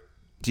favorite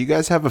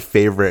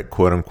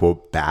quote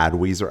unquote bad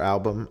Weezer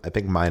album? I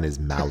think mine is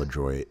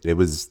Maladroit. It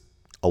was,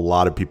 a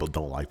lot of people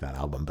don't like that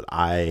album, but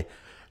I,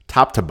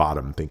 top to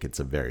bottom, think it's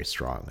a very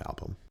strong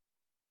album.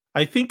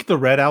 I think the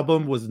Red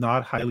album was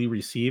not highly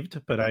received,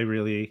 but I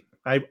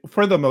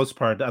for the most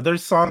part,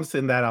 there's songs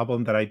in that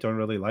album that I don't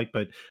really like,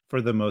 but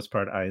for the most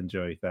part, I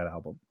enjoy that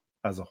album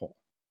as a whole.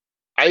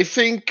 I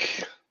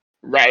think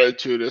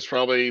Raditude is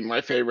probably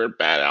my favorite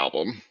bad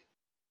album.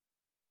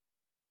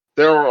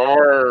 There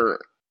are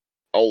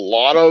a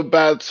lot of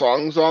bad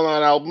songs on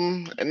that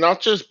album, and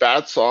not just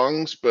bad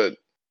songs, but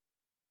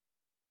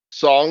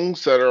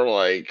songs that are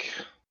like,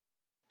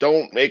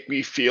 don't make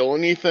me feel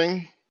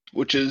anything,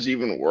 which is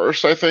even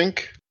worse, I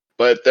think.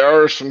 But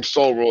there are some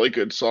still really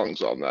good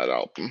songs on that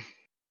album.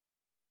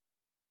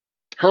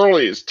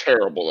 Hurley is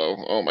terrible,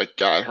 though. Oh my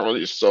god,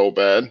 Hurley is so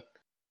bad.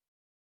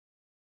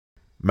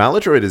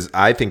 Maladroit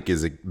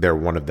they're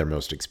one of their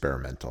most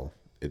experimental.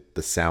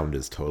 The sound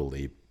is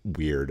totally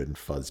weird and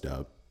fuzzed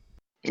up.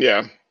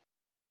 Yeah.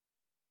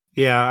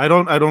 Yeah, I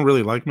don't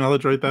really like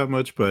Maladroit that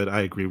much, but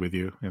I agree with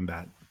you in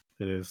that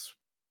it is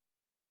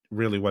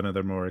really one of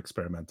their more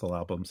experimental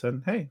albums.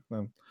 And hey,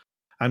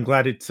 I'm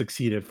glad it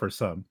succeeded for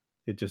some.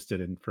 It just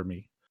didn't for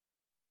me.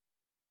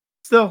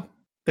 Still,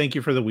 thank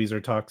you for the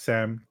Weezer talk,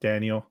 Sam,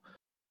 Daniel.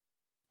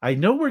 I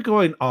know we're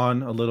going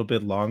on a little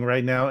bit long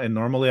right now, and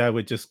normally I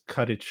would just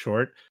cut it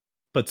short,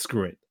 but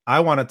screw it. I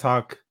want to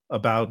talk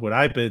about what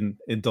I've been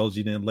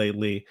indulging in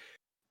lately,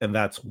 and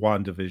that's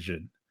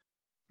WandaVision,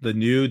 the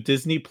new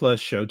Disney Plus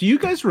show. Do you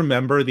guys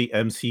remember the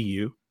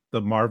MCU,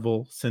 the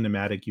Marvel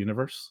Cinematic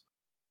Universe?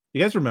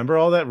 You guys remember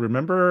all that?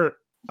 Remember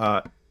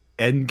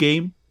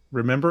Endgame?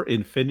 Remember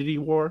Infinity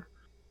War?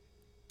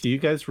 Do you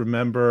guys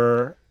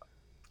remember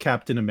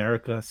Captain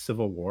America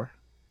Civil War?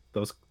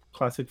 Those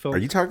classic films? Are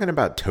you talking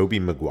about Tobey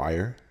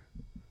Maguire?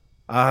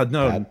 No.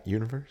 That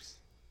universe?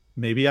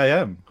 Maybe I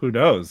am. Who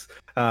knows?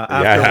 Yeah,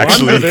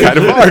 actually, you kind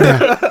of are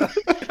now.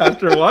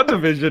 After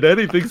WandaVision,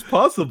 anything's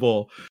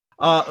possible.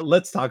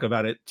 Let's talk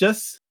about it.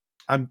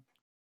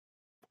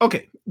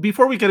 Okay.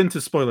 Before we get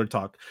into spoiler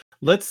talk,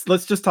 let's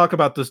just talk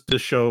about the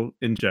show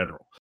in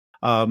general.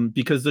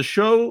 Because the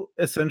show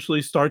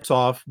essentially starts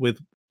off with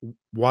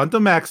Wanda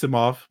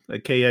Maximoff,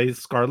 aka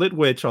Scarlet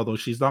Witch, although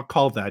she's not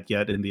called that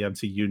yet in the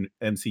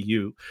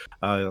MCU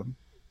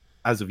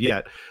as of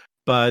yet.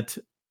 But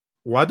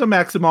Wanda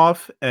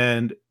Maximoff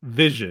and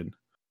Vision,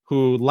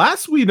 who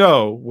last we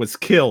know was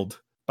killed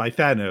by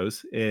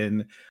Thanos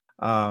in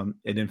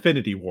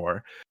Infinity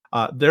War,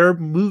 they're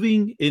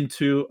moving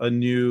into a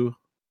new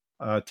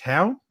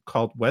town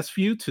called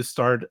Westview to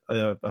start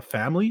a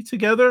family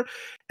together,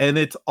 and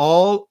it's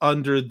all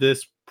under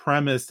this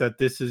premise that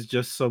this is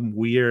just some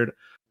weird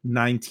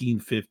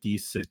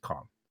 1950s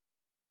sitcom.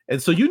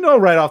 And so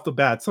right off the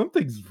bat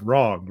something's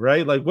wrong,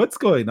 right? Like, what's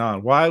going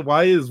on?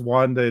 Why is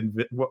Wanda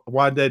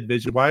and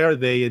Vision, why are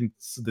they in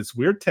this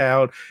weird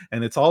town,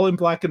 and it's all in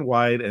black and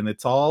white, and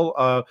it's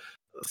all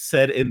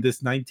set in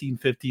this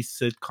 1950s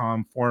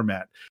sitcom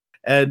format?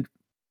 And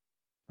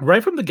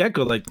right from the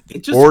get-go, like,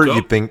 it just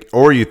you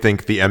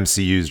think the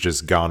MCU's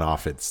just gone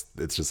off. It's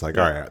just like,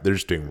 all right, they're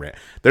just doing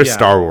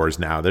Star Wars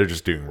now. They're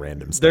just doing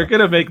random stuff. They're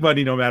gonna make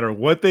money no matter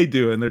what they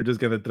do, and they're just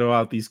gonna throw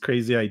out these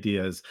crazy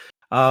ideas.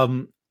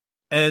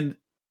 And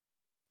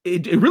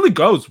it really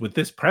goes with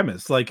this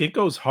premise. Like, it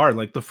goes hard.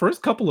 Like, the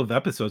first couple of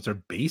episodes are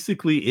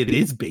basically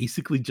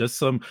just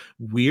some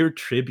weird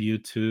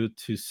tribute to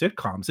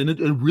sitcoms, and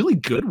a really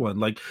good one.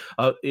 Like,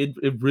 it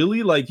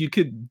really, like, you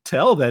could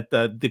tell that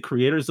the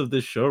creators of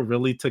this show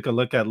really took a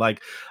look at,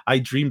 like, I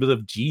Dreamed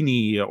of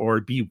Jeannie or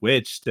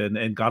Bewitched,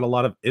 and got a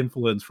lot of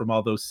influence from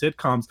all those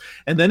sitcoms.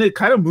 And then it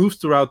kind of moves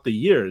throughout the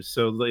years.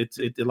 So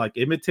it like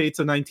imitates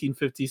a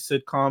 1950s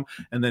sitcom,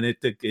 and then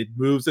it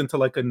moves into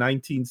like a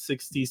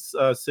 1960s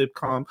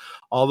sitcom,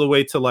 all the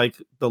way to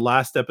like the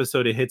last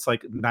episode. It hits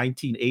like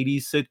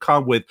 1980s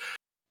sitcom with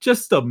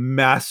just a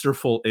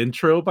masterful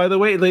intro. By the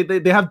way,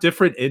 they have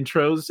different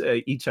intros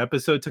each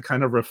episode to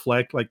kind of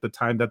reflect like the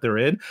time that they're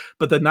in,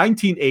 but the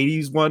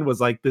 1980s one was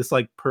like this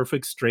like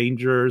Perfect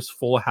Strangers,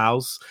 Full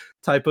House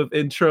type of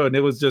intro, and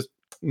it was just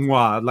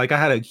wow. Like, I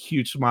had a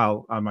huge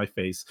smile on my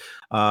face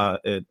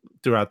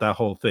throughout that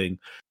whole thing.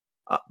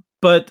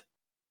 But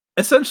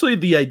essentially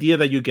the idea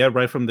that you get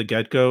right from the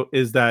get-go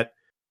is that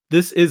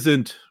this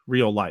isn't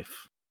real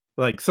life.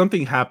 Like,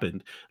 something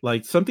happened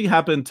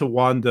to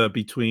Wanda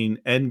between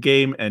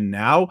Endgame and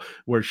now,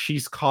 where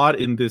she's caught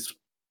in this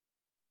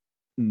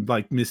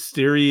like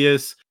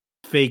mysterious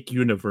fake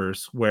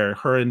universe where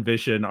her and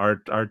Vision are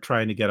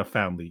trying to get a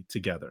family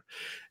together.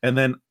 And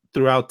then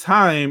throughout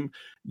time,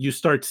 you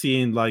start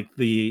seeing like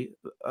the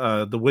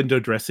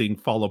window dressing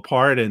fall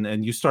apart,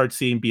 and you start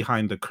seeing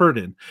behind the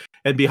curtain.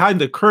 And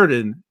behind the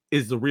curtain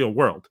is the real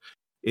world.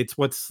 It's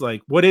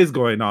what is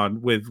going on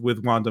with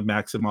Wanda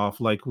Maximoff.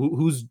 Like,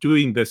 who's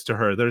doing this to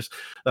her?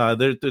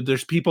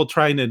 There's people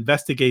trying to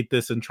investigate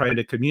this and trying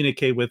to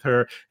communicate with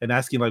her and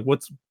asking like,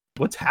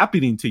 what's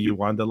happening to you,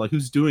 Wanda? Like,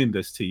 who's doing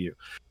this to you?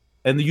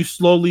 And you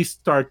slowly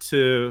start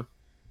to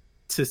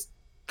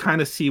kind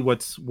of see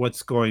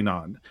what's going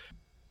on.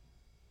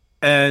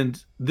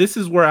 And this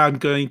is where I'm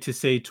going to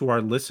say to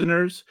our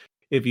listeners,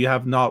 if you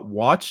have not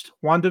watched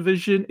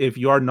WandaVision, if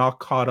you are not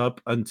caught up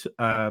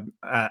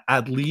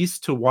at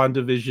least to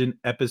WandaVision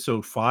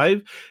episode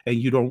 5, and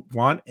you don't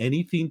want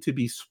anything to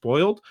be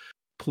spoiled,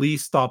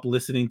 please stop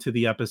listening to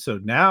the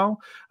episode now.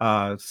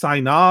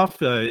 Sign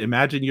off.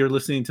 Imagine you're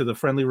listening to the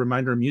friendly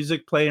reminder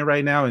music playing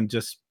right now, and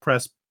just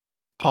press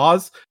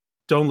pause.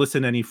 Don't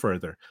listen any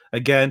further.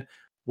 Again,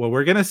 what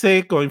we're going to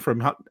say going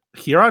from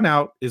here on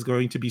out is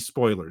going to be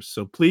spoilers.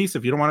 So please,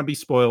 if you don't want to be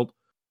spoiled,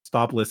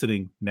 stop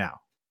listening now.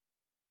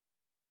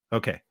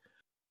 Okay,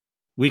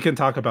 we can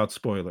talk about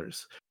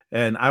spoilers.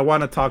 And I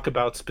want to talk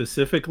about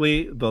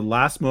specifically the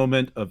last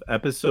moment of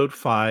episode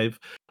 5,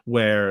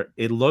 where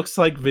it looks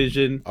like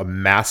Vision. A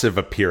massive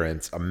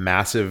appearance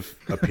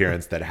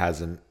that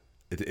hasn't,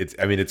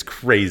 it's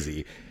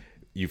crazy.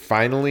 You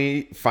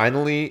finally,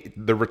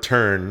 the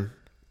return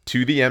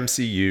to the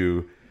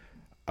MCU,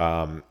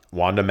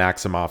 Wanda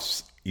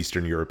Maximoff's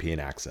Eastern European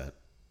accent.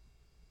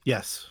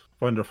 Yes.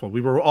 Wonderful. We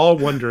were all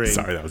wondering.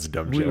 Sorry, that was a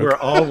dumb joke. We were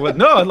all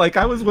no, like,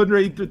 I was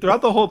wondering throughout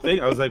the whole thing.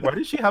 I was like, why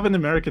does she have an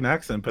American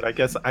accent? But I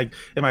guess in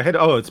my head,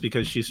 it's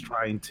because she's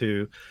trying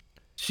to.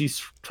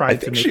 I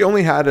think she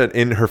only had it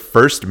in her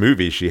first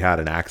movie. She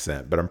had an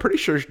accent, but I'm pretty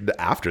sure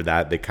after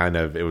that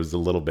it was a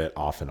little bit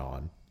off and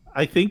on.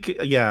 I think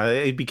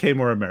it became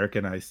more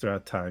Americanized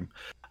throughout time.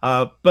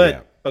 Yeah.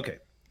 But okay,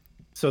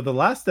 so the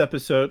last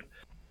episode,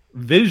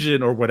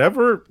 Vision or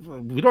whatever,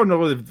 we don't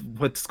know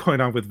what's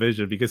going on with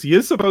Vision because he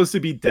is supposed to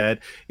be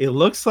dead. It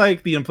looks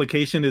like the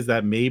implication is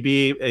that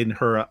maybe in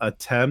her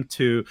attempt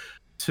to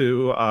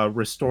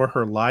restore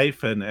her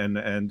life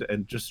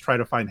and just try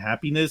to find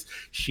happiness,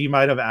 she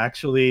might have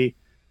actually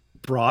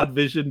brought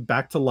Vision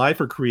back to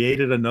life or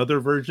created another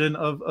version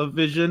of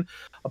Vision.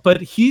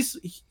 But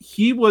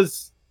he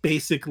was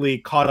basically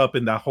caught up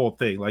in that whole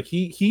thing. Like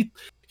he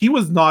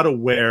was not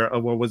aware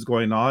of what was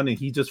going on, and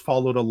he just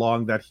followed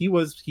along. That he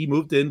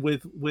moved in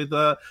with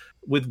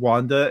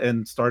Wanda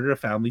and started a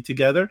family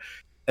together,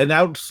 and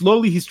now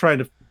slowly he's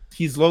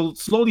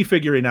slowly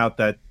figuring out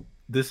that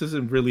this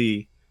isn't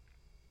really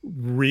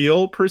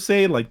real per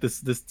se. Like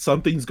this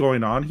something's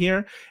going on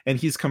here, and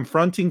he's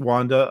confronting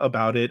Wanda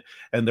about it,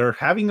 and they're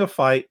having a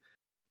fight,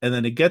 and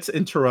then it gets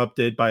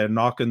interrupted by a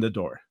knock on the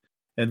door.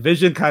 And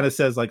Vision kind of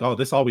says like, "Oh,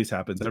 this always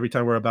happens. Every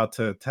time we're about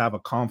to have a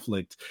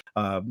conflict,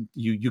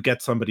 you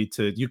get somebody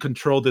you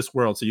control this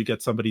world, so you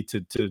get somebody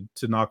to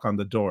knock on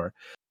the door."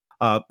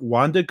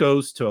 Wanda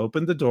goes to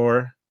open the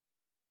door,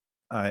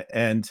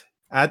 and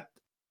at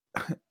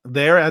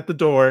the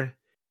door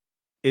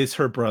is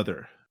her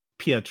brother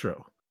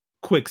Pietro,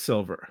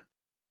 Quicksilver.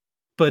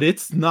 But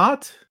it's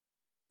not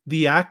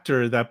the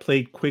actor that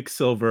played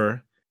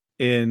Quicksilver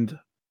in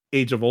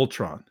Age of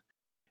Ultron.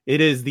 It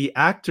is the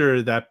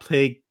actor that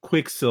played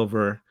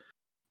Quicksilver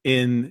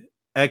in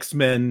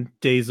X-Men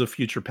Days of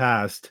Future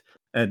Past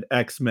and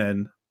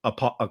X-Men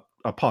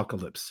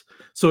Apocalypse.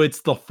 So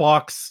it's the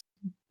Fox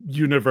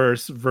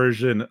universe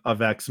version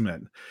of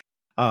X-Men.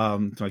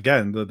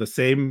 Again, the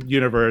same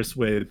universe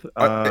with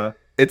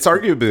it's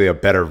arguably a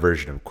better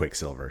version of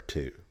Quicksilver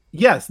too.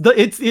 Yes,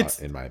 it's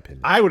in my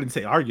opinion. I wouldn't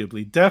say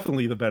arguably,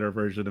 definitely the better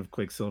version of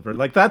Quicksilver.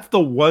 Like that's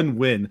the one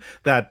win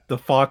that the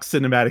Fox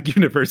Cinematic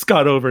Universe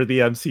got over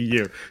the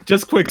MCU.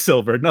 Just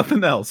Quicksilver,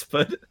 nothing else.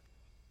 But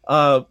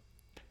but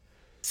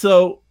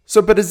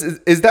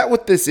is that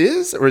what this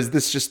is, or is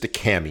this just a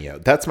cameo?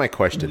 That's my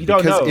question. We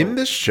don't know. In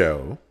this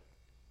show,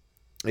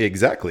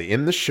 exactly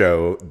in the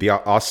show, the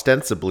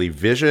ostensibly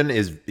Vision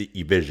is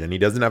Vision. He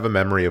doesn't have a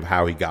memory of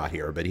how he got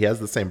here, but he has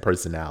the same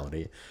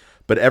personality.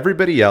 But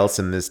everybody else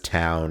in this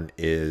town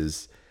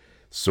is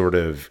sort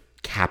of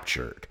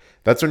captured.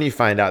 That's when you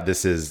find out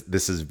this is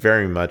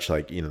very much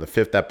like, the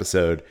 5th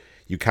episode.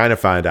 You kind of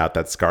find out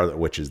that Scarlet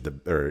Witch is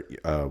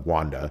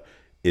Wanda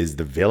is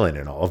the villain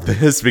in all of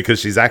this because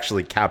she's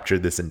actually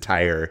captured this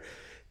entire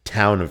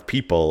town of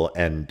people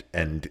and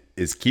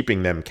is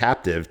keeping them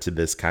captive to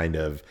this kind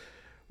of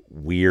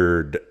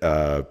weird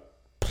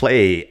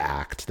play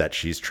act that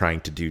she's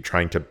trying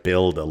to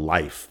build a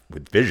life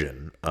with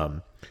Vision.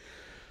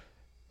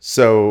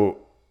 So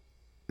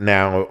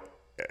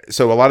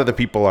a lot of the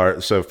people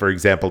for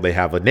example, they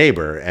have a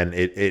neighbor, and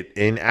it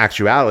in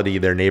actuality,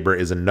 their neighbor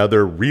is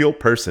another real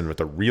person with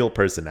a real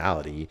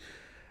personality.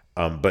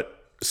 But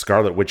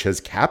Scarlet Witch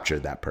has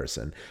captured that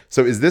person.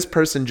 So is this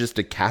person just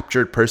a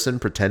captured person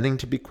pretending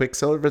to be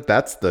Quicksilver?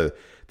 That's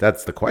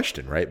the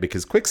question, right?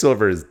 Because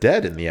Quicksilver is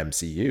dead in the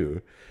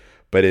MCU,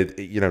 but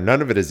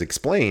none of it is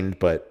explained.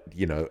 But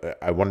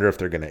I wonder if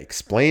they're going to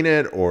explain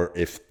it, or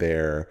if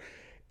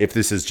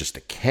this is just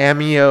a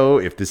cameo,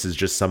 if this is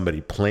just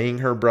somebody playing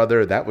her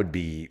brother. That would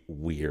be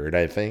weird,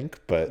 I think.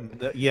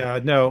 But yeah,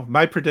 no,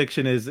 my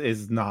prediction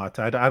is not.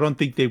 I don't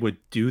think they would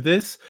do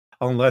this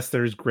unless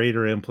there's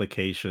greater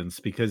implications,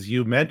 because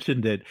you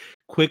mentioned it.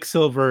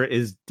 Quicksilver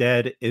is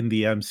dead in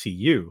the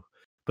MCU,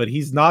 but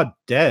he's not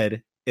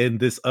dead in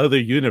this other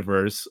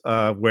universe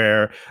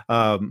where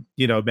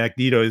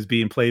Magneto is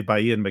being played by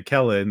Ian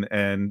McKellen,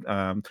 and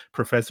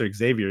Professor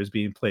Xavier is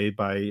being played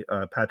by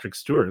Patrick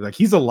Stewart. Like,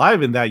 he's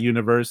alive in that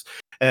universe,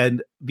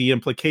 and the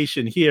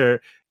implication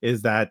here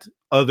is that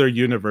other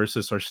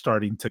universes are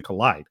starting to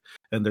collide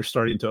and they're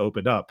starting to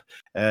open up,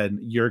 and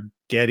you're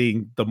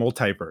getting the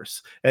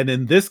multiverse. And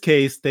in this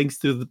case, thanks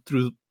to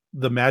through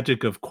the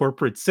magic of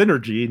corporate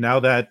synergy, now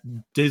that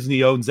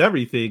Disney owns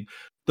everything,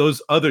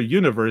 those other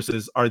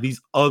universes are these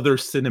other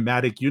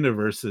cinematic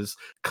universes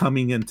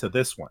coming into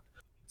this one.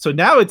 So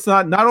now it's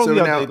not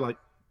only are they like,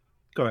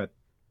 go ahead.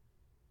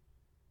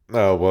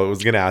 Oh, well, I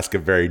was going to ask a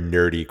very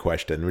nerdy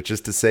question, which is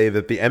to say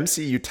that the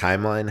MCU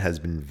timeline has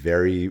been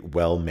very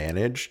well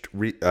managed.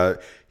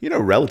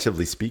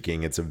 Relatively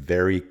speaking, it's a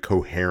very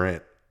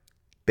coherent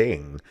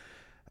thing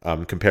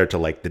compared to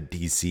like the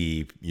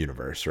DC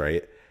universe,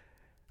 right?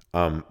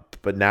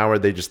 But now are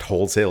they just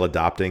wholesale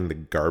adopting the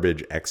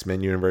garbage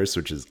X-Men universe,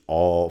 which is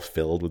all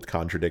filled with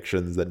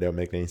contradictions that don't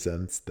make any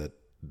sense, that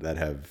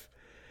have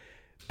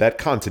that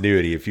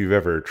continuity, if you've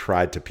ever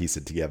tried to piece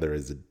it together,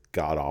 is a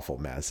god-awful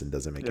mess and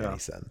doesn't make any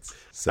sense.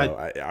 So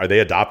are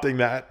they adopting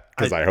that?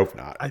 Because I hope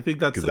not. I think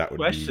that's the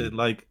question.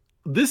 Like,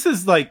 this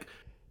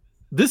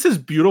is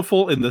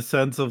beautiful in the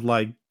sense of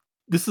like,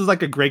 this is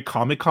like a great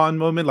Comic-Con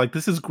moment. Like,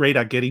 this is great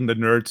at getting the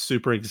nerds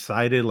super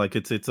excited. Like,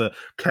 it's a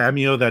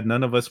cameo that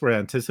none of us were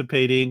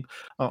anticipating.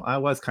 Oh, I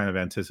was kind of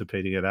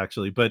anticipating it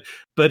actually, but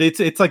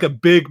it's like a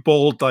big,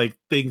 bold like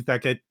thing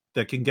that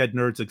that can get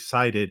nerds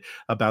excited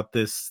about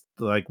this,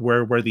 like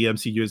where the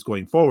MCU is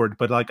going forward.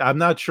 But like, I'm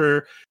not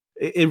sure.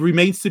 It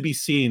remains to be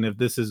seen if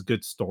this is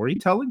good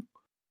storytelling.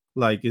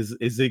 Like, is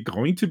it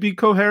going to be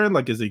coherent?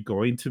 Like, is it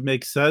going to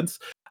make sense?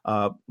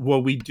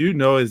 What we do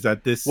know is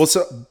that this. Well,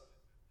 so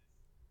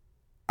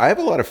I have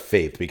a lot of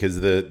faith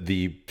because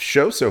the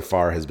show so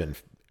far has been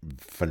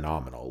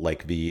phenomenal.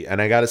 Like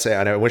and I gotta say,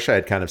 and I wish I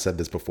had kind of said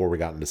this before we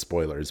got into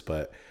spoilers,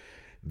 but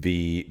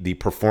the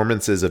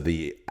performances of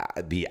the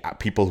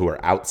people who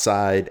are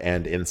outside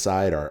and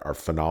inside are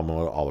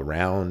phenomenal all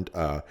around.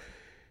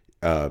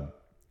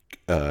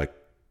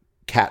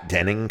 Kat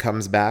Denning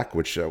comes back,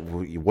 which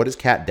what is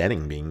Kat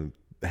Denning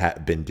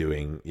been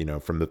doing? You know,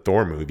 from the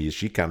Thor movies,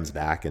 she comes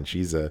back and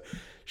she's a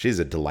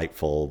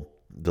delightful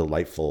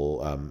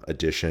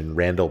addition.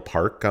 Randall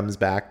Park comes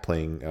back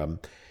playing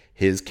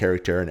his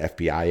character, an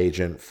FBI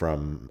agent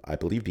from I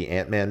believe the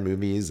Ant-Man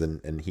movies,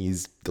 and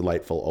he's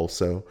delightful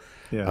also.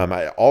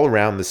 Yeah. All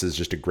around, this is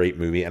just a great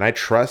movie, and I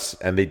trust.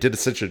 And they did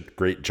such a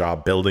great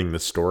job building the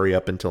story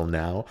up until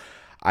now.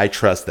 I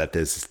trust that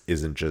this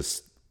isn't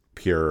just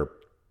pure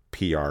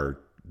PR.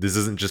 This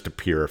isn't just a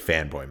pure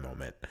fanboy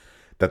moment,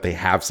 that they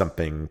have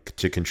something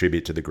to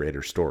contribute to the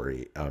greater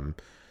story.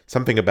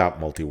 Something about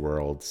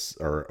multi-worlds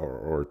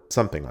or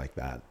something like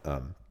that.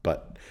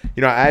 But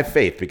you know, I have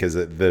faith because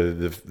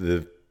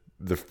the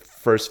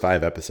first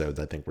 5 episodes,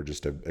 I think, were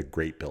just a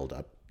great build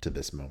up to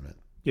this moment.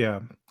 Yeah.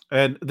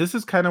 And this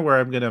is kind of where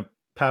I'm going to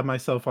pat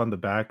myself on the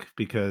back,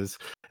 because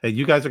and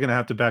you guys are going to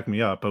have to back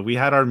me up, but we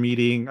had our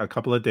meeting a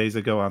couple of days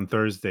ago on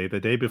Thursday, the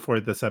day before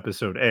this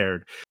episode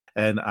aired.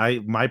 And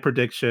my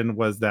prediction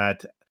was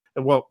that,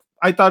 well,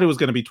 I thought it was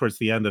going to be towards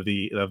the end of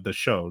the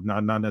show,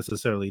 not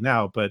necessarily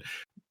now, but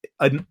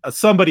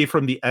somebody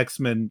from the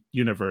X-Men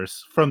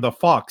universe, from the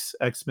Fox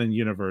X-Men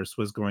universe,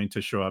 was going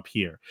to show up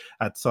here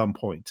at some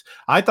point.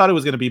 I thought it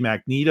was going to be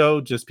Magneto,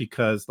 just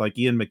because, like,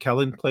 Ian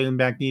McKellen playing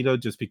Magneto,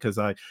 just because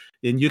and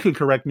you can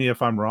correct me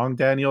if I'm wrong,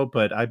 Daniel,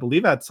 but I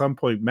believe at some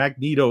point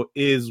Magneto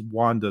is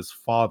Wanda's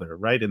father,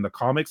 right? In the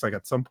comics, like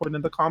at some point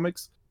in the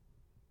comics.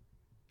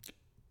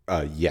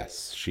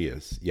 Yes, she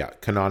is. Yeah,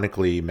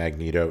 canonically,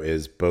 Magneto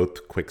is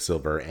both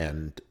Quicksilver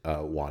and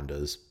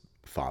Wanda's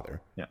father.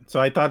 Yeah, so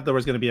I thought there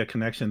was going to be a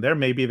connection there.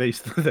 Maybe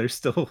there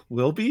still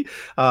will be.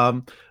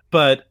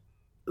 But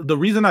the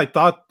reason I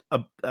thought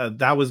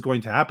that was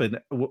going to happen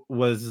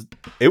was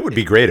it would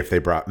be great if they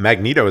brought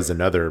Magneto as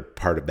another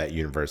part of that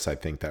universe. I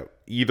think that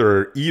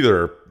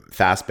either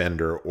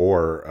Fassbender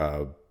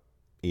or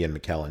Ian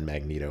McKellen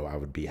Magneto, I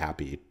would be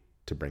happy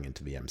to bring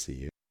into the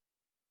MCU.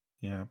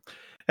 Yeah.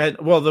 And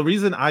well, the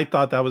reason I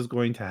thought that was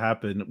going to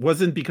happen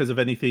wasn't because of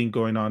anything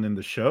going on in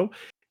the show.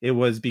 It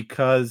was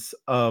because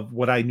of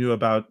what I knew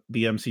about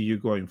the MCU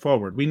going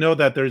forward. We know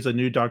that there's a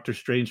new Doctor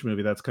Strange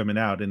movie that's coming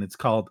out, and it's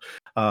called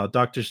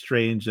Doctor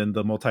Strange and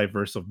the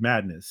Multiverse of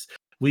Madness.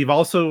 We've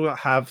also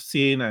have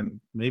seen, and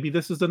maybe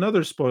this is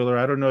another spoiler,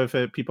 I don't know if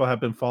people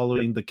have been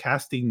following the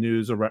casting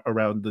news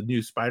around the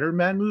new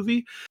Spider-Man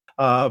movie,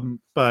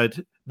 but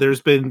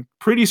there's been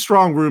pretty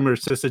strong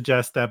rumors to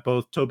suggest that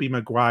both Tobey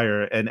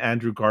Maguire and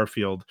Andrew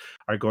Garfield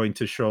are going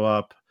to show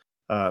up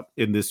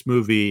in this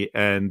movie,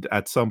 and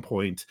at some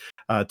point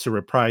to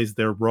reprise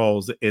their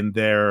roles in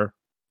their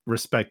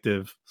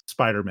respective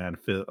Spider-Man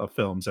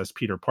films as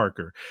Peter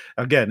Parker.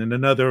 Again, in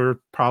another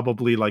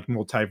probably like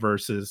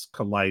multiverses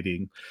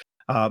colliding.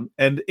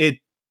 And it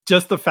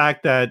just the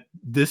fact that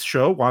this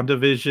show,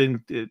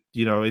 WandaVision,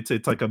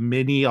 it's like a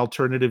mini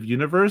alternative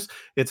universe.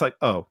 It's like,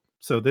 oh,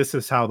 so this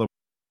is how the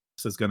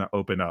is going to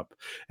open up,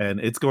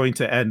 and it's going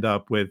to end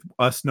up with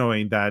us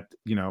knowing that,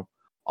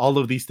 all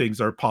of these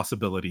things are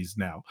possibilities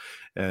now.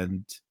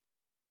 And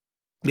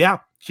yeah,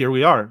 here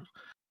we are.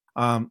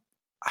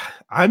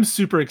 I'm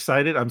super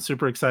excited. I'm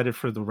super excited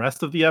for the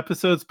rest of the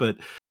episodes, but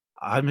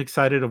I'm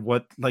excited of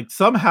what, like,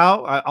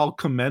 somehow I'll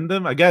commend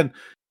them. Again,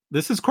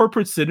 this is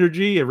corporate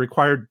synergy. It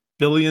required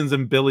billions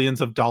and billions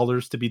of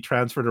dollars to be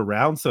transferred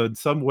around. So in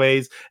some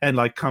ways, and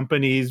like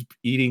companies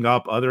eating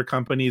up other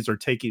companies or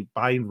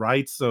buying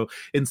rights. So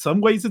in some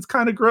ways it's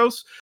kind of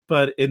gross,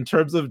 but in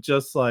terms of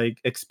just like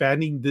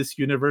expanding this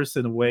universe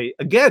in a way,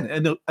 again,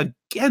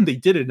 they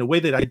did it in a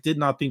way that I did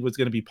not think was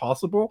going to be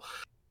possible.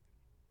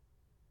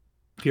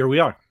 Here we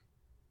are.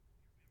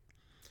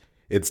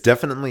 It's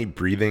definitely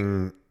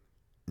breathing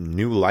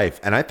new life,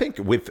 and I think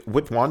with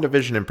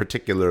WandaVision in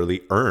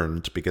particularly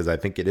earned, because I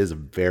think it is a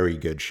very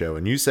good show.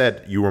 And you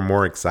said you were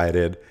more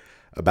excited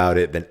about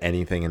it than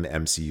anything in the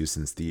MCU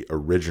since the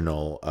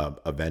original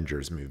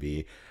Avengers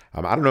movie.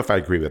 I don't know if I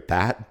agree with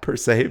that per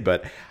se,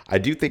 but I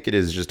do think it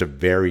is just a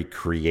very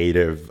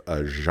creative,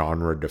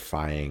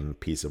 genre-defying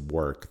piece of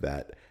work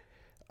that,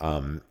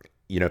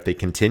 if they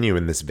continue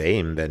in this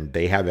vein, then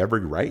they have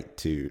every right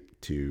to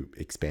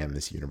expand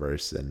this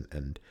universe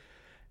and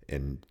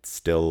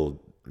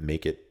still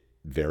make it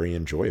very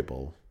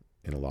enjoyable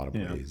in a lot of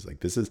ways. Like,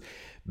 this is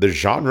the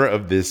genre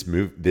of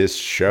this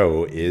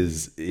show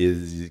is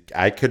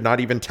I could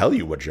not even tell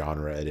you what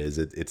genre it is.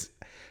 It's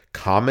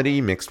comedy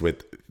mixed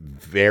with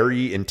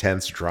very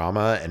intense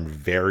drama and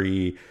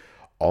very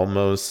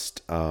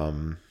almost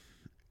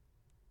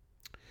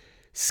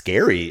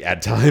scary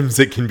at times.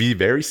 It can be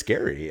very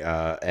scary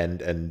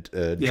and Yeah, there's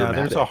a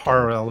dramatic.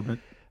 horror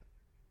element.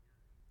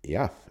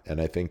 Yeah,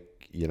 and I think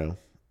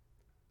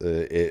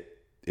it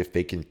if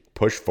they can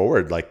push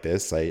forward like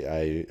this,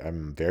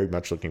 I'm very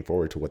much looking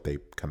forward to what they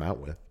come out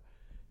with.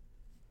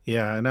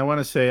 Yeah, and I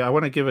want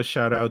to give a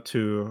shout out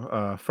to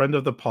a friend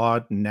of the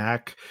pod,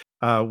 Knack,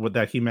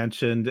 that he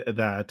mentioned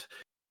that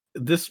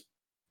this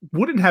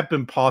wouldn't have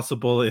been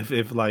possible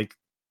if like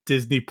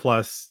Disney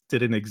Plus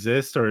didn't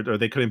exist, or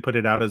they couldn't put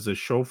it out as a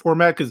show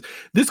format, because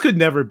this could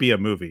never be a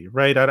movie,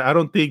 right? I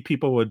don't think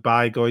people would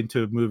buy going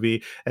to a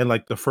movie and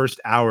like the first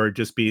hour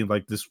just being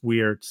like this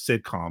weird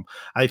sitcom.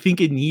 I think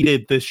it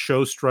needed this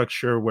show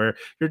structure where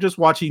you're just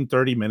watching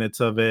 30 minutes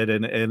of it,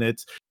 and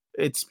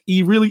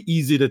really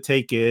easy to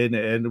take in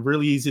and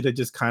really easy to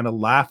just kind of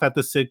laugh at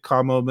the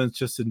sitcom moments,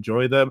 just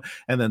enjoy them,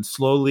 and then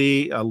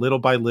slowly, little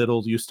by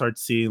little, you start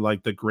seeing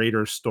like the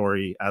greater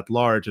story at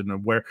large and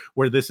then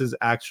where this is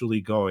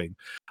actually going.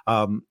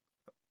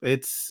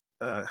 It's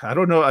I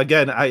don't know.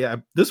 Again, I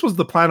this was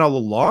the plan all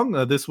along.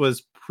 This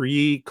was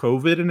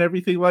pre-COVID and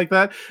everything like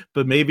that.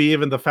 But maybe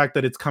even the fact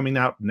that it's coming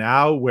out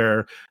now,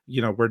 where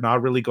we're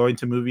not really going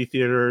to movie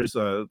theaters,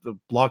 the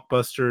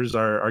blockbusters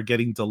are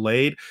getting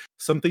delayed.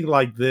 Something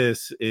like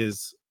this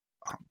is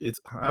it's.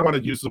 I don't want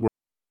to use the word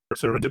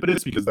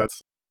serendipitous, because I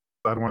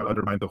don't want to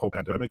undermine the whole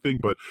pandemic thing,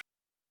 but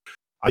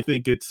I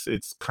think it's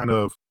kind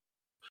of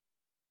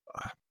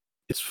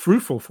it's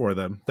fruitful for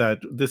them that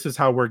this is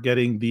how we're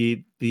getting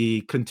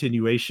the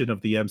continuation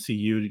of the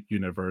MCU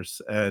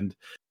universe. And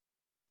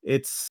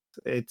it's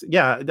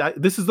yeah,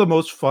 this is the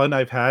most fun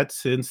I've had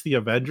since the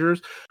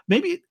Avengers,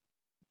 maybe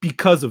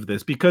because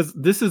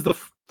this is the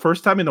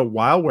first time in a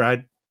while where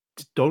I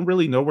don't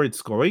really know where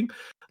it's going.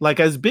 Like,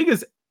 as big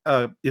as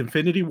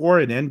Infinity War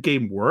and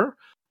Endgame were,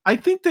 I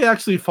think they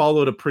actually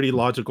followed a pretty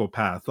logical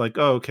path. Like,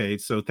 oh, okay,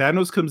 so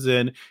Thanos comes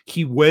in,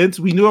 he wins.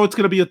 We knew it's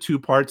going to be a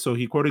two-part, so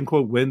he quote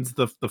unquote wins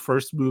the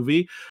first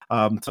movie.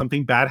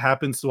 Something bad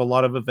happens to a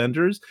lot of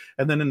Avengers,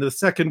 and then in the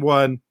second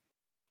one,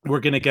 we're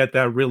going to get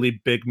that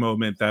really big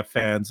moment that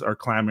fans are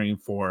clamoring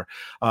for.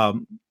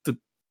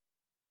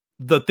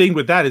 The thing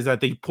with that is that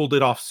they pulled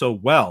it off so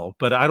well,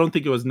 but I don't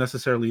think it was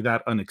necessarily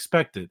that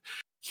unexpected.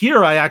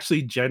 Here, I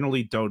actually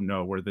generally don't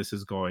know where this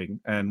is going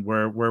and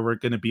where we're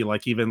going to be,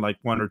 like even like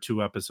 1 or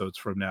 2 episodes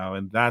from now,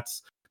 and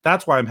that's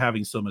why I'm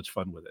having so much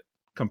fun with it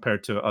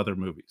compared to other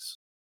movies.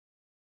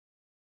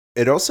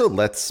 It also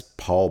lets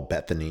Paul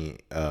Bettany,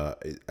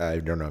 I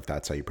don't know if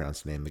that's how you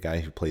pronounce the name, the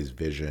guy who plays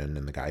Vision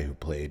and the guy who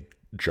played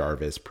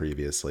Jarvis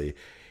previously,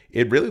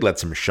 it really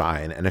lets him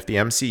shine. And if the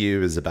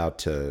MCU is about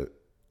to,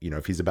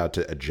 if he's about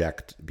to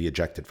be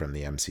ejected from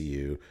the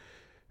MCU,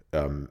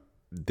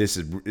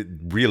 it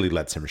really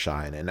lets him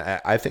shine. And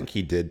I think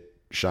he did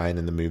shine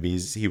in the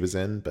movies he was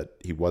in, but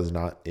he was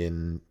not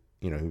in,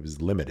 he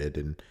was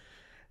limited.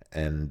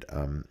 And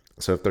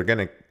so if they're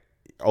going to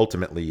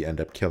ultimately end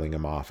up killing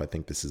him off, I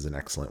think this is an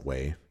excellent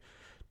way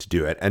to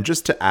do it. And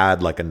just to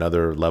add like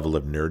another level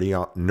of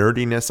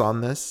nerdiness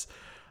on this,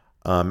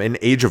 in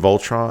Age of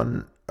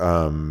Ultron,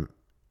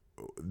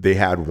 they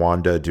had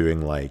Wanda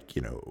doing like,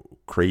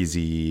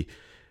 crazy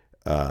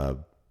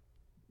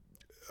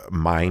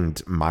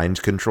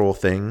mind control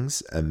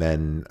things, and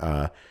then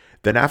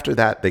after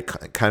that they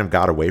kind of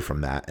got away from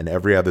that, and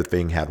every other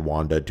thing had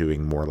Wanda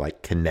doing more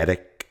like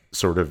kinetic,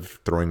 sort of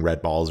throwing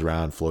red balls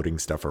around, floating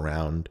stuff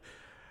around,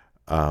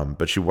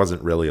 but she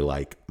wasn't really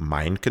like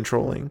mind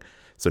controlling.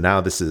 So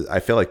now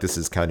I feel like this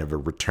is kind of a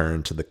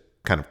return to the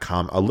kind of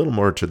a little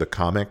more to the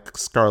comic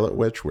Scarlet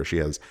Witch, where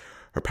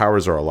her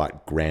powers are a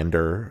lot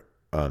grander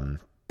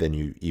than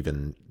you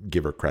even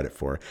give her credit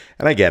for.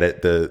 And I get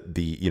it.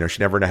 She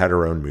never had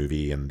her own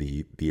movie, and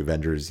the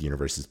Avengers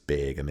universe is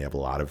big and they have a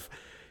lot of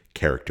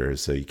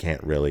characters, so you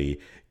can't really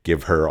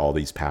give her all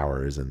these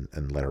powers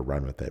and let her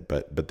run with it.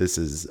 But this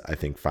is, I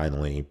think,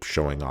 finally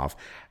showing off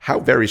how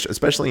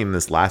especially in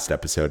this last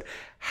episode,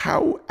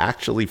 how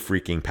actually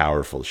freaking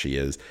powerful she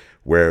is,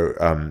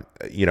 where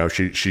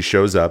she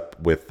shows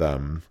up with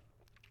the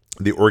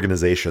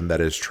organization that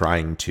is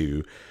trying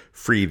to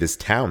free this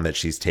town that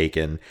she's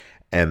taken,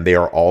 and they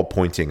are all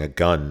pointing a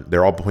gun.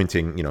 They're all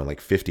pointing, like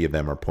 50 of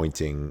them are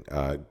pointing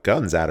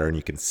guns at her, and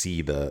you can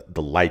see the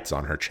lights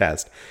on her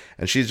chest.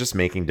 And she's just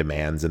making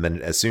demands. And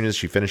then as soon as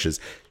she finishes,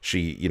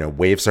 she,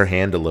 waves her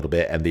hand a little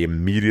bit, and they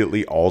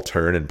immediately all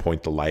turn and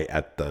point the light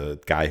at the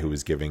guy who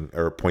was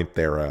point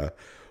their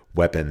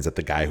weapons at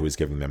the guy who was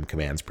giving them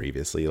commands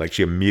previously. Like,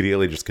 she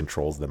immediately just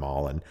controls them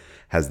all and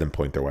has them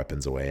point their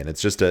weapons away. And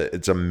it's just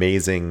it's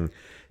amazing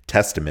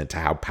testament to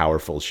how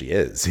powerful she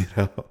is,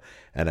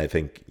 And I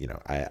think,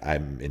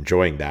 I'm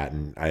enjoying that.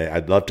 And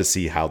I'd love to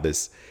see how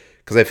this,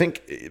 because I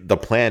think the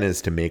plan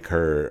is to make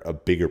her a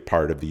bigger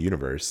part of the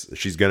universe.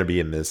 She's going to be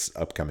in this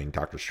upcoming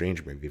Doctor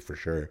Strange movie for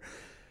sure.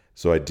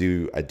 So I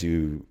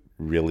do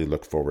really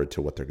look forward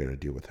to what they're going to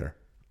do with her.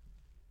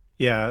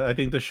 Yeah, I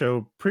think the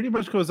show pretty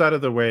much goes out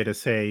of the way to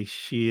say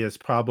she is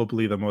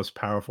probably the most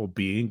powerful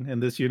being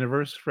in this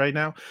universe right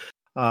now.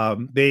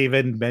 They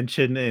even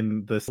mentioned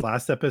in this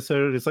last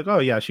episode, it's like, oh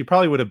yeah, she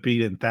probably would have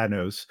beaten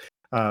Thanos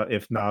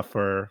if not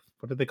for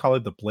what did they call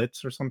it, the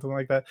Blitz or something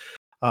like that.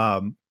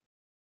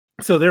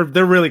 So they're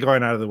really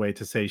going out of the way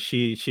to say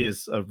she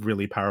is a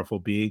really powerful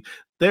being.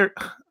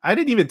 I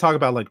didn't even talk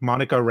about like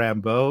Monica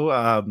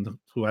Rambeau,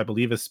 who I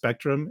believe is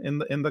Spectrum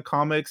in the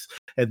comics,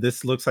 and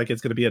this looks like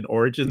it's going to be an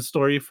origin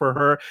story for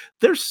her.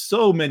 There's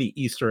so many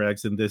Easter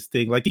eggs in this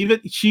thing. Like even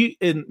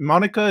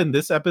Monica in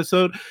this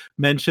episode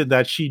mentioned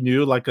that she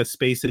knew like a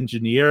space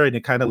engineer, and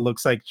it kind of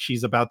looks like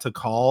she's about to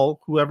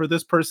call whoever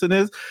this person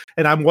is.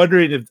 And I'm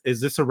wondering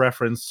is this a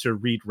reference to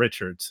Reed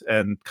Richards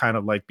and kind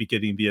of like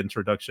beginning the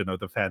introduction of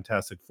the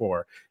Fantastic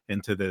Four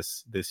into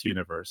this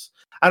universe.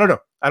 I don't know.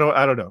 I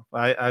don't know.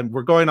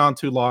 We're going on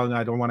too long.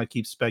 I don't want to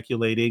keep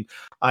speculating.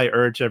 I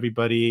urge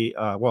everybody.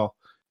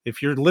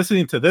 If you're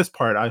listening to this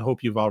part, I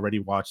hope you've already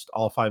watched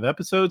all 5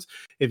 episodes.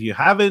 If you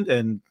haven't,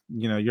 and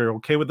you're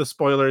okay with the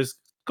spoilers,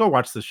 go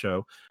watch the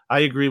show.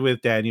 I agree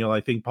with Daniel. I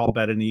think Paul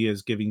Bettany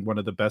is giving one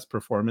of the best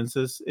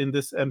performances in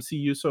this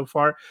MCU so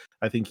far.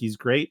 I think he's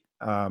great,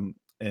 and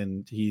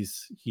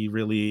he's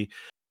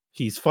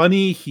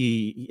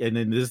funny. And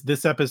in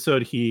this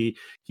episode, he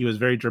was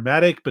very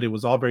dramatic, but it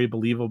was all very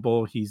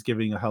believable. He's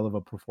giving a hell of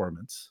a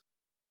performance.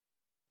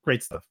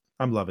 Great stuff.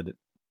 I'm loving it.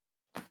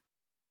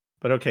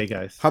 But okay,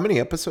 guys. How many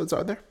episodes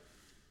are there?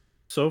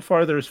 So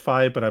far, there's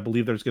 5, but I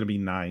believe there's going to be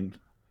 9.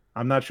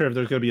 I'm not sure if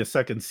there's going to be a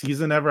second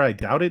season ever. I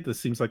doubt it.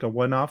 This seems like a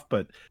one-off,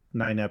 but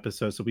 9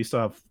 episodes. So we still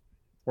have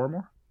 4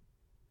 more.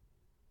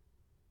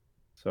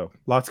 So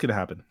lots going to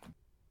happen.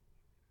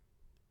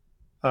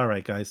 All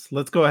right, guys,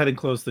 let's go ahead and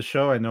close the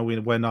show. I know we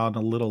went on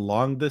a little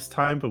long this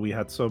time, but we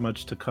had so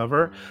much to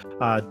cover.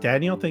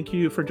 Daniel, thank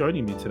you for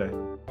joining me today.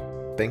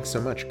 Thanks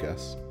so much,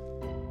 Gus.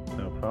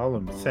 No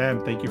problem.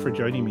 Sam, thank you for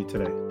joining me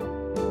today.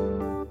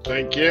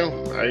 Thank you.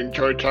 I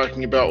enjoyed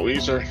talking about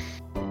Weezer.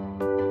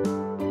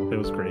 It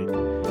was great.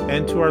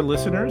 And to our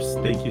listeners,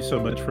 thank you so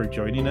much for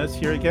joining us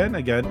here again.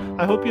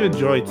 I hope you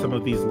enjoyed some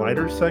of these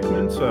lighter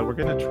segments. We're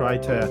going to try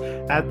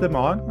to add them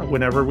on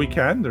whenever we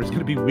can. There's going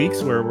to be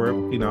weeks where we're,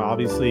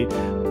 obviously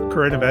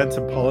current events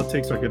and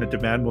politics are going to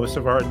demand most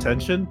of our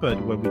attention,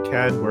 but when we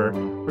can, we're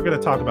going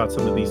to talk about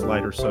some of these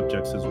lighter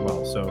subjects as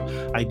well.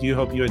 So I do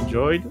hope you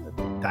enjoyed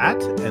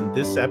that and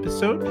this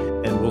episode,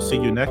 and we'll see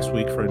you next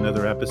week for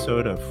another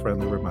episode of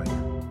Friendly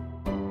Reminder.